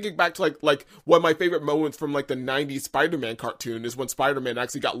 I'm thinking back to, like, one of my favorite moments from, like, the 90s Spider-Man cartoon is when Spider-Man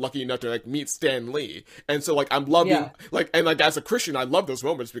actually got lucky enough to like meet Stan Lee. And so like I'm loving like as a Christian I love those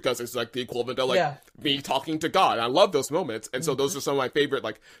moments because it's like the equivalent of like me talking to God. I love those moments. And so those are some of my favorite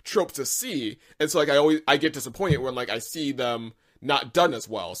like tropes to see. And so like I get disappointed when like I see them not done as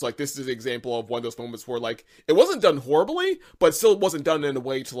well. So like this is an example of one of those moments where like it wasn't done horribly, but still wasn't done in a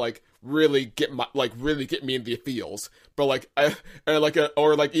way to like really get me in the feels. But like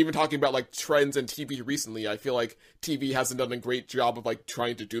or like even talking about like trends in TV recently, I feel like TV hasn't done a great job of like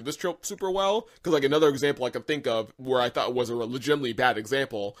trying to do this trope super well. Because like another example I can think of where I thought was a legitimately bad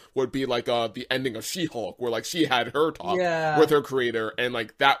example would be like the ending of She-Hulk, where like she had her talk with her creator, and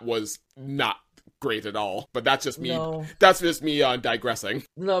like that was not great at all. But that's just me. No. That's just me digressing.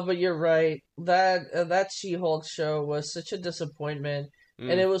 No, but you're right. That She-Hulk show was such a disappointment.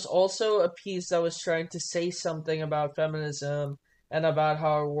 And it was also a piece that was trying to say something about feminism and about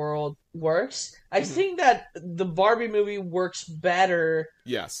how our world works. I think that the Barbie movie works better.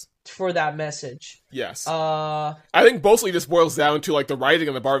 Yes. For that message. Yes. I think mostly just boils down to like the writing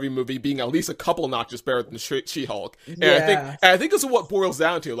of the Barbie movie being at least a couple notches better than She-Hulk. And I think this is what boils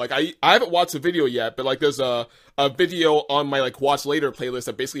down to. Like I haven't watched the video yet, but like there's a video on my like watch later playlist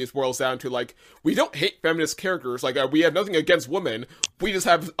that basically just boils down to like we don't hate feminist characters. Like we have nothing against women. We just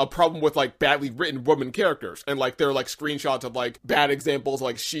have a problem with like badly written woman characters. And like there are like screenshots of like bad examples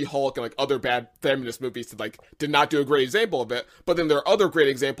like She-Hulk and like other bad feminist movies that like did not do a great example of it. But then there are other great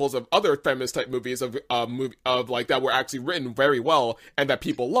examples of other feminist type movies of like that were actually written very well and that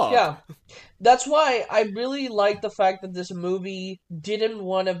people love. Yeah. That's why I really like the fact that this movie didn't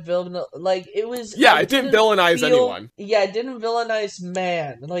want to villain, like it was. Yeah, it didn't villainize anyone. Yeah, it didn't villainize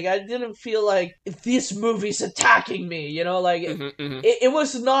man. Like I didn't feel like this movie's attacking me. You know, like it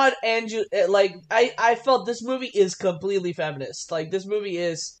was not like I felt this movie is completely feminist. Like this movie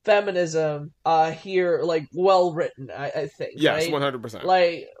is feminism. Here, like well written. I think. Yes, right? 100%.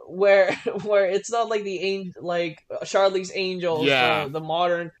 Like where it's not like like Charlie's Angels. The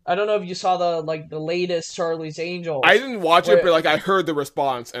modern. I don't know if you saw the latest Charlie's Angels. I didn't watch it, but like I heard the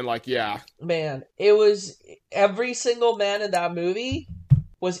response and like man, it was every single man in that movie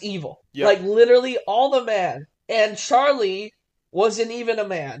was evil. Yep. Like literally all the man, and Charlie wasn't even a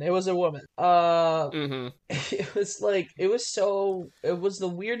man; it was a woman. It was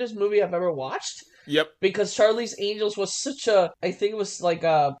the weirdest movie I've ever watched. Yep. Because Charlie's Angels was such a, I think it was like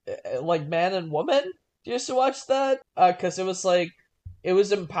man and woman. You used to watch that because it was like. It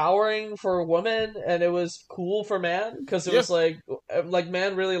was empowering for women, and it was cool for man, because it was like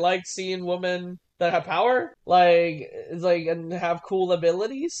man really liked seeing women that have power, like and have cool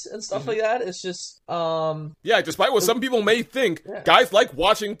abilities and stuff like that. It's just yeah, despite what some people may think, guys like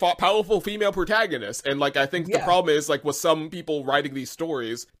watching powerful female protagonists, and like I think the problem is like with some people writing these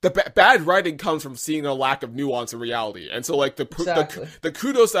stories, the bad writing comes from seeing a lack of nuance in reality. And so like the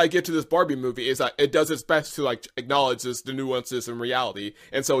kudos that I give to this Barbie movie is that it does its best to like acknowledge the nuances in reality,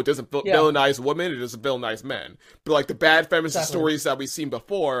 and so it doesn't villainize women, it doesn't villainize men. But like the bad feminist stories that we've seen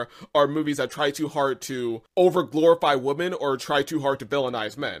before are movies that try too hard to over glorify women or try too hard to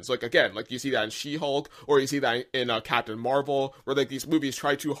villainize men. So like again, like you see that in She-Hulk, or you see that in Captain Marvel, where like these movies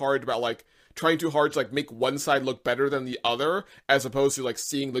try too hard to like make one side look better than the other, as opposed to like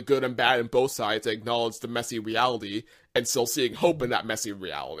seeing the good and bad in both sides and acknowledge the messy reality and still seeing hope in that messy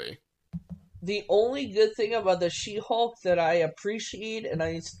reality. The only good thing about the She-Hulk that I appreciate, and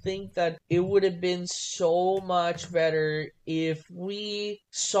I think that it would have been so much better if we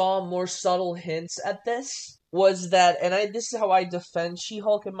saw more subtle hints at this, was that, and this is how I defend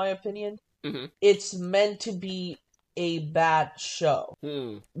She-Hulk in my opinion, it's meant to be a bad show.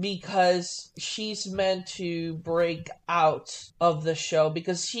 Because she's meant to break out of the show,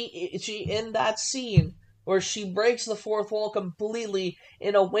 because she in that scene where she breaks the fourth wall completely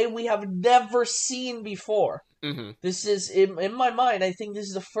in a way we have never seen before. This is, in my mind, I think this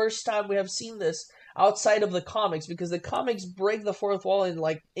is the first time we have seen this outside of the comics, because the comics break the fourth wall in,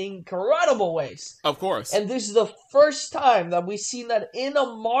 like, incredible ways. Of course. And this is the first time that we've seen that in a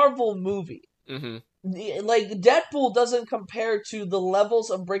Marvel movie. Like, Deadpool doesn't compare to the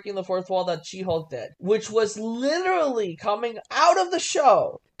levels of breaking the fourth wall that She-Hulk did, which was literally coming out of the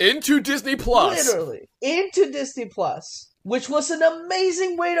show into Disney Plus. Literally into Disney Plus, which was an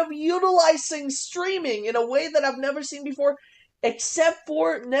amazing way of utilizing streaming in a way that I've never seen before, except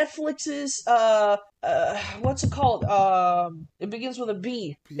for Netflix's what's it called? It begins with a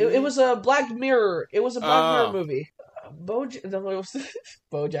B. It was a Black Mirror. It was a Black Mirror movie. Bojangles.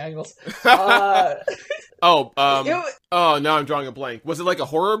 Now I'm drawing a blank. Was it like a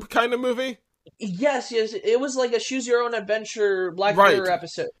horror kind of movie? Yes. It was like a choose your own adventure Black Mirror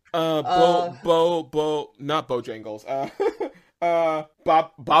episode. Not Bojangles.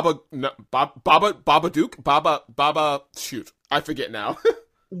 Baba. Shoot, I forget now.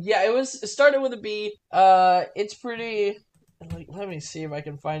 Yeah, it started with a B. It's pretty. Let me see if I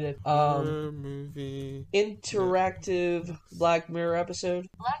can find it. Movie. Interactive Black Mirror episode.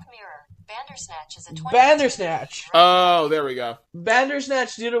 Black Mirror. Bandersnatch is a 20... Bandersnatch! Oh, there we go.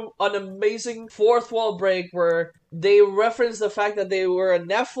 Bandersnatch did an amazing fourth wall break where they referenced the fact that they were a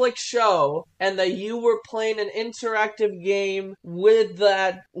Netflix show and that you were playing an interactive game with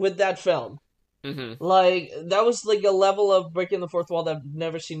that film. Like, that was like a level of breaking the fourth wall that I've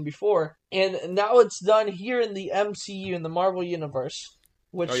never seen before. And now it's done here in the MCU, in the Marvel Universe,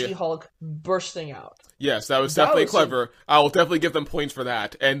 with She-Hulk bursting out. Yes, that was definitely clever. I will definitely give them points for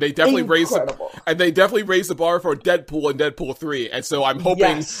that. And they definitely raised the bar for Deadpool and Deadpool 3. And so I'm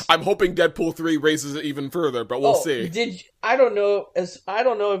hoping Deadpool 3 raises it even further, but we'll see. I don't know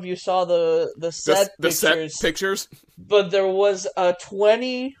if you saw the set pictures, but there was a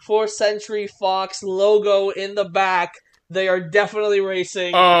 24th Century Fox logo in the back. They are definitely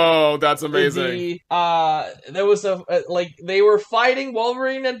racing. Oh, that's amazing. There was they were fighting,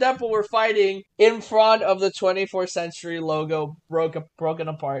 Wolverine and Deadpool were fighting in front of the 24th Century logo broken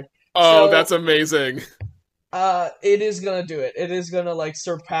apart. Oh, so, that's amazing. It is gonna do it. It is gonna like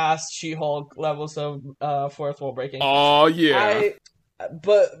surpass She-Hulk levels of fourth wall breaking. Oh yeah.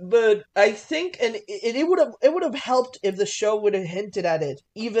 But I think it would have helped if the show would have hinted at it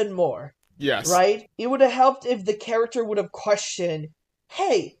even more. Yes. Right? It would have helped if the character would have questioned,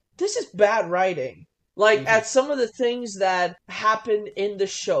 hey, this is bad writing. Like, at some of the things that happened in the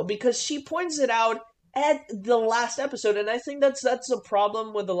show. Because she points it out at the last episode. And I think that's a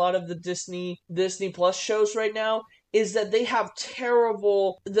problem with a lot of the Disney Plus shows right now. Is that they have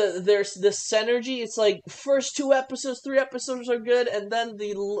terrible... There's the synergy. It's like, first 3 episodes are good. And then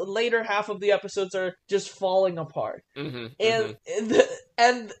the later half of the episodes are just falling apart. And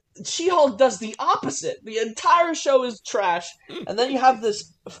She-Hulk does the opposite. The entire show is trash. And then you have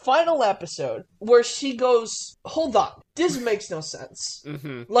this final episode where she goes, hold on, this makes no sense.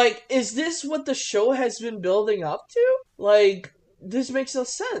 Like, is this what the show has been building up to? Like, this makes no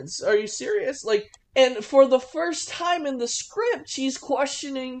sense. Are you serious? Like, and for the first time in the script, she's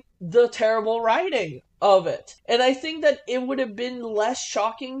questioning the terrible writing of it. And I think that it would have been less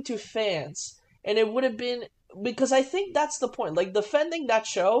shocking to fans. And it would have been... Because I think that's the point. Like, defending that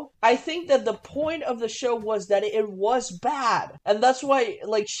show, I think that the point of the show was that it was bad. And that's why,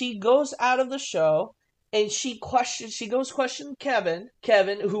 like, she goes out of the show, and she goes question Kevin,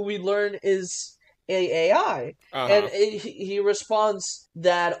 who we learn is AI, and he responds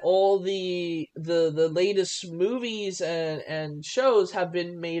that all the latest movies and shows have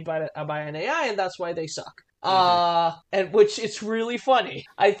been made by an AI, and that's why they suck. And which it's really funny.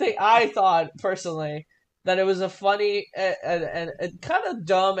 I thought personally that it was a funny and kind of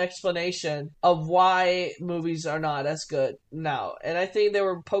dumb explanation of why movies are not as good now, and I think they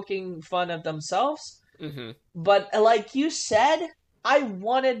were poking fun at themselves. But like you said, I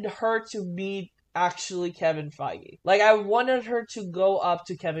wanted her to meet actually Kevin Feige. Like, I wanted her to go up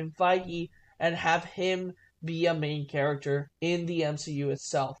to Kevin Feige and have him be a main character in the MCU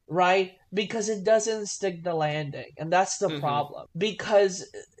itself, right? Because it doesn't stick the landing, and that's the problem. Because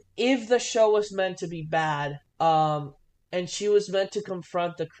if the show was meant to be bad, and she was meant to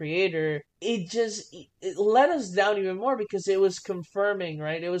confront the creator, it let us down even more, because it was confirming,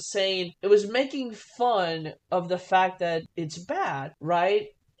 right? It was making fun of the fact that it's bad, right?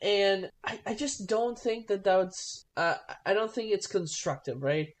 And I just don't think that's I don't think it's constructive,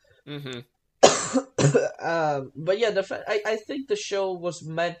 right? But yeah, I think the show was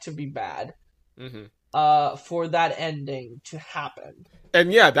meant to be bad for that ending to happen.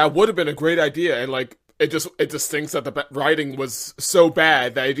 And yeah, that would have been a great idea, and like it just stinks that the writing was so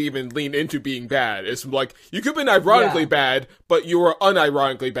bad that it even leaned into being bad. It's like, you could have been ironically bad, but you were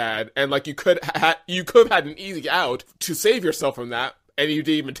unironically bad, and like you could have had an easy out to save yourself from that, and you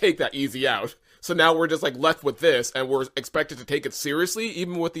didn't even take that easy out. So now we're just like left with this, and we're expected to take it seriously,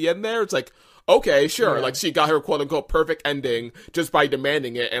 even with the end there. It's like, okay, sure, like she got her quote unquote perfect ending just by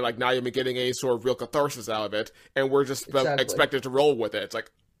demanding it, and like not even getting any sort of real catharsis out of it, and we're just expected to roll with it. It's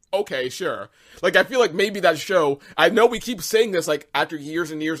like, okay, sure. Like, I feel like maybe that show, I know we keep saying this, like, after years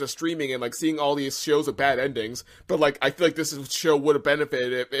and years of streaming and, like, seeing all these shows with bad endings, but, like, I feel like this show would have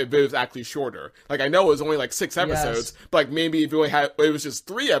benefited if it was actually shorter. Like, I know it was only, like, 6 episodes, but, like, maybe if it was just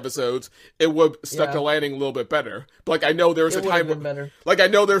 3 episodes, it would have stuck the landing a little bit better. But, like, I know there was a time, like, I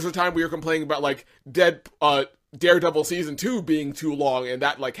know there was a time we were complaining about, like, Daredevil season 2 being too long, and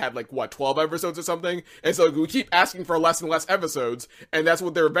that like had like what, 12 episodes or something, and so we keep asking for less and less episodes, and that's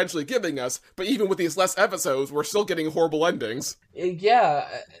what they're eventually giving us. But even with these less episodes, we're still getting horrible endings. Yeah,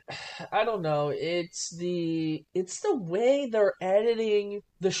 I don't know. It's the way they're editing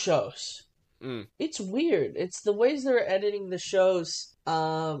the shows. It's weird. It's the ways they're editing the shows,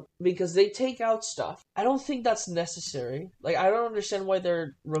 because they take out stuff. I don't think that's necessary. Like, I don't understand why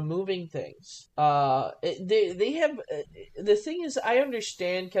they're removing things. They have, the thing is, I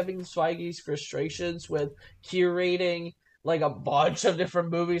understand Kevin Feige's frustrations with curating like a bunch of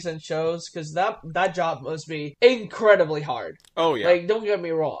different movies and shows, because that job must be incredibly hard. Oh yeah. Like, don't get me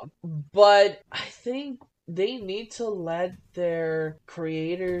wrong, but I think they need to let their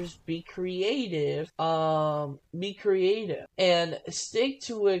creators be creative, and stick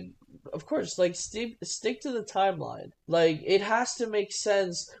to it. Of course, like, stick to the timeline. Like, it has to make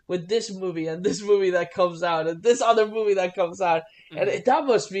sense with this movie and this movie that comes out and this other movie that comes out, and that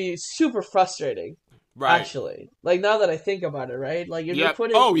must be super frustrating. Right. Actually, like, now that I think about it, right? Like, if you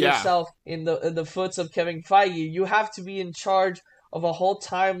put yourself in the foots of Kevin Feige, you have to be in charge of a whole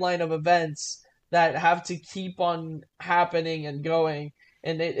timeline of events that have to keep on happening and going,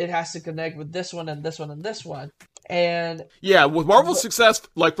 and it has to connect with this one and this one and this one. And yeah, with Marvel's success,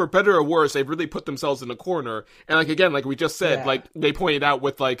 like, for better or worse, they've really put themselves in a corner. And like, again, like we just said, like they pointed out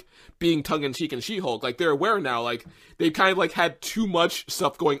with like being tongue-in-cheek and She-Hulk, like they're aware now, like they've kind of like had too much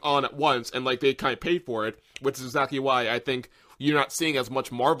stuff going on at once, and like they kind of paid for it, which is exactly why I think you're not seeing as much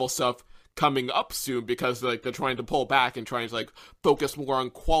Marvel stuff coming up soon, because like they're trying to pull back and trying to like focus more on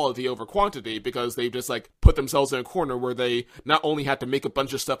quality over quantity, because they've just like put themselves in a corner where they not only had to make a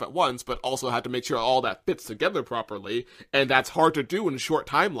bunch of stuff at once, but also had to make sure all that fits together properly, and that's hard to do in a short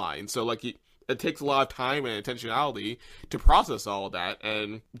timeline. So like it takes a lot of time and intentionality to process all of that,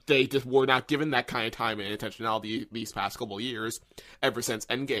 and they just were not given that kind of time and intentionality these past couple of years, ever since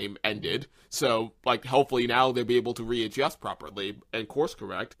Endgame ended. So, like, hopefully now they'll be able to readjust properly and course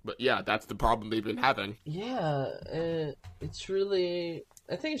correct, but yeah, that's the problem they've been having. Yeah, it's really...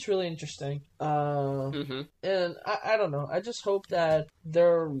 I think it's really interesting. And I don't know. I just hope that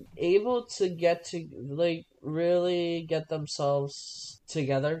they're able to get to, like, really get themselves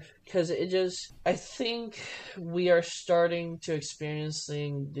together. Because I think we are starting to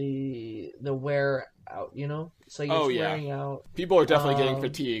experiencing the wear out, you know? It's like, it's wearing out. People are definitely getting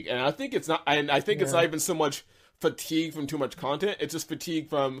fatigued. And I think it's not, it's not even so much fatigue from too much content. It's just fatigue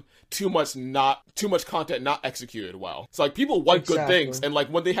from too much content not executed well. So like people want good things, and like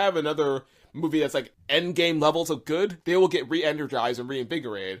when they have another movie that's like endgame levels of good, they will get re-energized and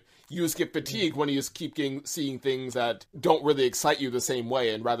reinvigorated. You just get fatigued when you just keep seeing things that don't really excite you the same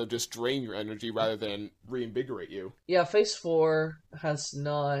way and rather just drain your energy rather than reinvigorate you. Yeah, Phase 4 has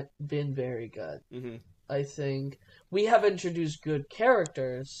not been very good. Mm-hmm. I think we have introduced good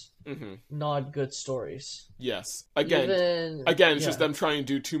characters, not good stories. Yes. Again, it's just them trying to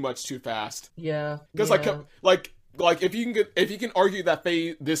do too much too fast. Yeah. Because like if you can argue that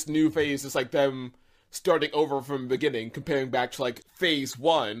this new phase is like them starting over from the beginning, comparing back to like phase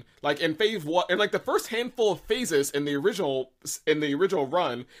 1, like in phase 1, and like the first handful of phases in the original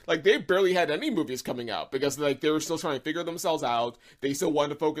run, like they barely had any movies coming out because like they were still trying to figure themselves out. They still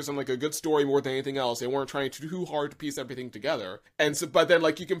wanted to focus on like a good story more than anything else. They weren't trying too hard to piece everything together. And so, but then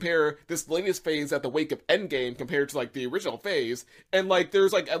like you compare this latest phase at the wake of Endgame compared to like the original phase, and like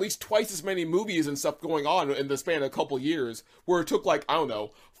there's like at least twice as many movies and stuff going on in the span of a couple years, where it took like, I don't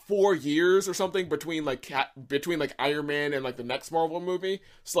know, 4 years or something between like Iron Man and like the next Marvel movie.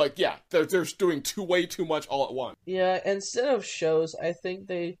 So like, yeah, they're doing way too much all at once. Yeah, instead of shows, I think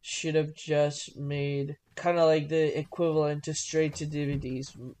they should have just made kind of like the equivalent to straight to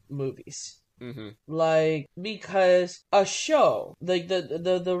DVDs movies. Mm-hmm. Like, because a show, like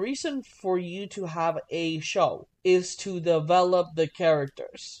the reason for you to have a show is to develop the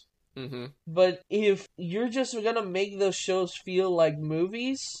characters. Mm-hmm. But if you're just gonna make those shows feel like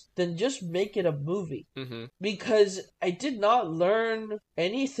movies, then just make it a movie. Mm-hmm. Because I did not learn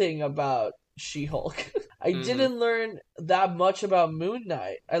anything about She-Hulk. I didn't learn that much about Moon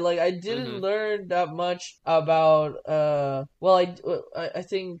Knight. I didn't learn that much about I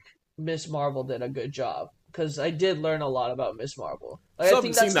think Miss Marvel did a good job. Because I did learn a lot about Miss Marvel. I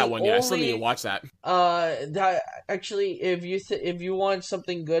haven't seen that one yet. I still need to watch that. That actually, if you want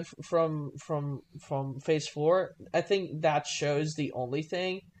something good from Phase 4, I think that show is the only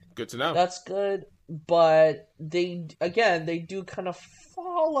thing. Good to know. That's good, but they do kind of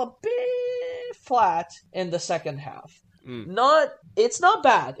fall a bit flat in the second half. It's not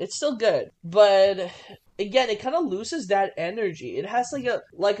bad. It's still good, but again, it kind of loses that energy. It has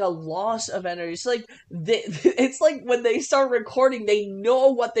like a loss of energy. It's like it's like when they start recording, they know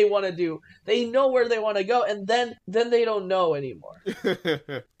what they want to do. They know where they want to go, and then they don't know anymore.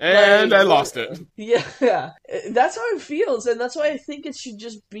 And I lost it. Yeah, that's how it feels, and that's why I think it should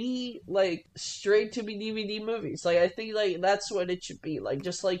just be like straight to be DVD movies. Like I think like that's what it should be. Like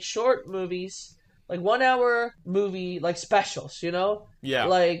just like short movies. Like 1 hour movie, like specials, you know? Yeah.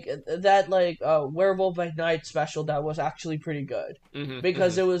 Like that, like Werewolf by Night special that was actually pretty good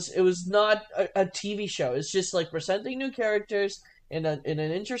because it was not a TV show. It's just like presenting new characters in an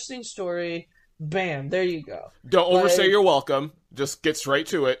interesting story. Bam, there you go. Don't overstay your welcome. Just get straight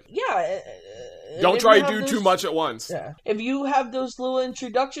to it. Yeah. Don't try to do too much at once. Yeah. If you have those little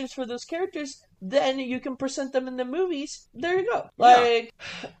introductions for those characters, then you can present them in the movies. There you go. Like,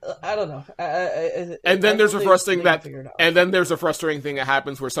 yeah. I don't know. And then there's a frustrating thing that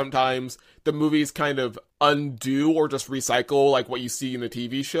happens where sometimes the movies kind of undo or just recycle like what you see in the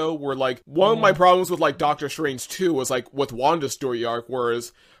TV show. Where like one of my problems with like Doctor Strange 2 was like with Wanda's story arc,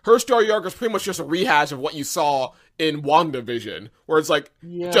 whereas her story arc is pretty much just a rehash of what you saw in WandaVision, where it's like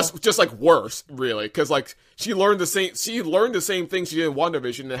just like worse, really, because like she learned the same thing she did in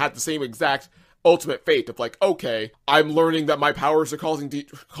WandaVision and had the same exact ultimate fate of like, okay, I'm learning that my powers are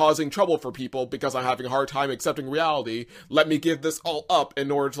causing trouble for people because I'm having a hard time accepting reality. Let me give this all up in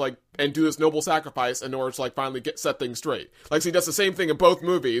order to like and do this noble sacrifice in order to like finally set things straight. Like, she does the same thing in both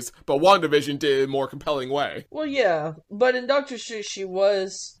movies, but WandaVision did it in a more compelling way. Well, yeah, but in Doctor Strange, she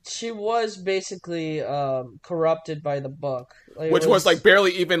was basically corrupted by the book, which was like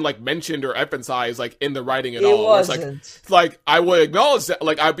barely even like mentioned or emphasized like in the writing at all. It wasn't. It's like I would acknowledge that,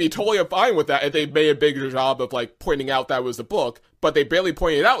 like I'd be totally fine with that if they made a bigger job of like pointing out that was the book. But they barely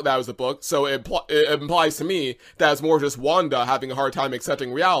pointed out that was the book, so it implies to me that it's more just Wanda having a hard time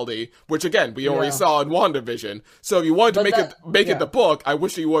accepting reality, which again, we already saw in WandaVision. So if you wanted to make it the book, I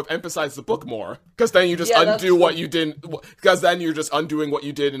wish you would have emphasized the book more. Because then you just undo what you didn't, because then you're just undoing what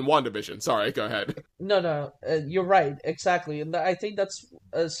you did in WandaVision. Sorry, go ahead. No, you're right, exactly. And I think that's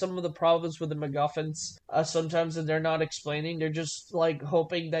some of the problems with the MacGuffins. Sometimes they're not explaining, they're just like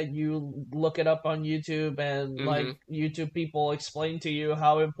hoping that you look it up on YouTube and like YouTube people explain to you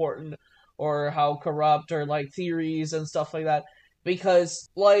how important or how corrupt or like theories and stuff like that, because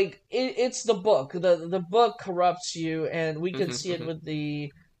like it's the book. The book corrupts you, and we can see it with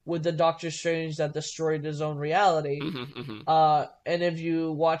with the Doctor Strange that destroyed his own reality. And if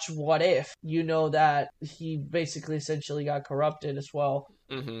you watch What If, you know that he basically essentially got corrupted as well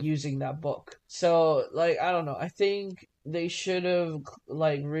using that book. So, like, I don't know. I think they should have,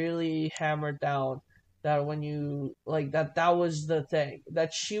 like, really hammered down that when you, like, that was the thing.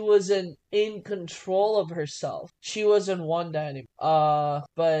 That she wasn't in control of herself. She wasn't Wanda anymore.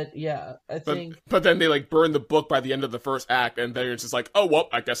 But, yeah, I think... But then they, like, burn the book by the end of the first act, and then it's just like, oh, well,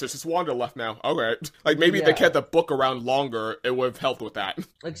 I guess it's just Wanda left now. Okay. Like, maybe if they kept the book around longer, it would have helped with that.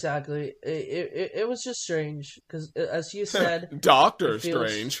 Exactly. It was just strange, because, as you said... Doctor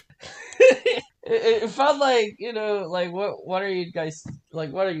Strange. It felt like, you know, like, what are you guys,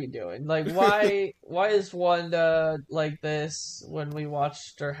 like, what are you doing? Like, why is Wanda like this when we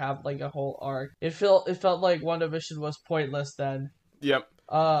watched her have, like, a whole arc? It felt like WandaVision was pointless then. Yep.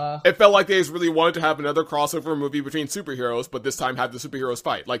 It felt like they just really wanted to have another crossover movie between superheroes, but this time have the superheroes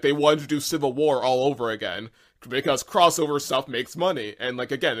fight. Like, they wanted to do Civil War all over again, because crossover stuff makes money. And,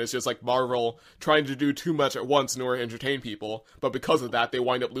 like, again, it's just like Marvel trying to do too much at once in order to entertain people, but because of that, they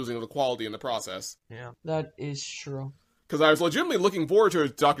wind up losing the quality in the process. Yeah, that is true. Because I was legitimately looking forward to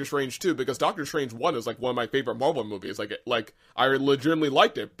Doctor Strange 2, because Doctor Strange 1 is, like, one of my favorite Marvel movies. Like, I legitimately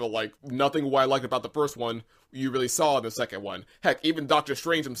liked it, but, like, nothing what I liked about the first one you really saw in the second one. Heck, even Doctor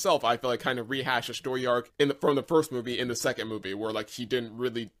Strange himself, I feel like, kind of rehashed a story arc from the first movie in the second movie, where, like, he didn't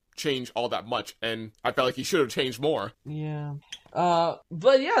really change all that much, and I felt like he should have changed more. Yeah.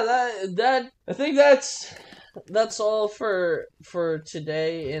 But yeah, that I think that's all for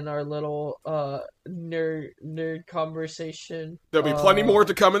today in our little nerd conversation. There'll be plenty more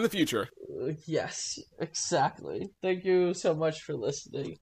to come in the future. Yes, exactly. Thank you so much for listening.